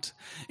heart,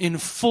 in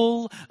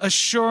full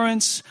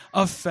assurance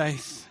of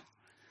faith,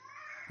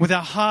 with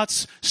our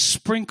hearts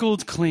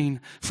sprinkled clean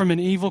from an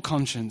evil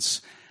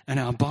conscience and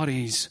our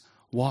bodies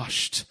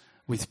washed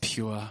with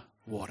pure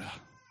water.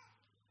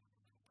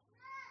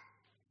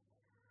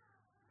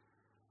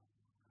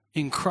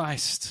 In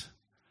Christ,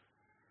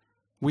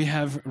 we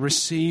have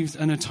received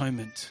an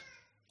atonement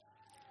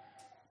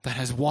that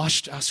has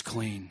washed us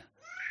clean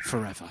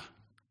forever.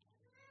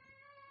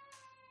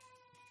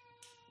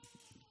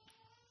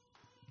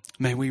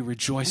 May we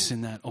rejoice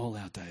in that all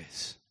our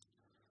days.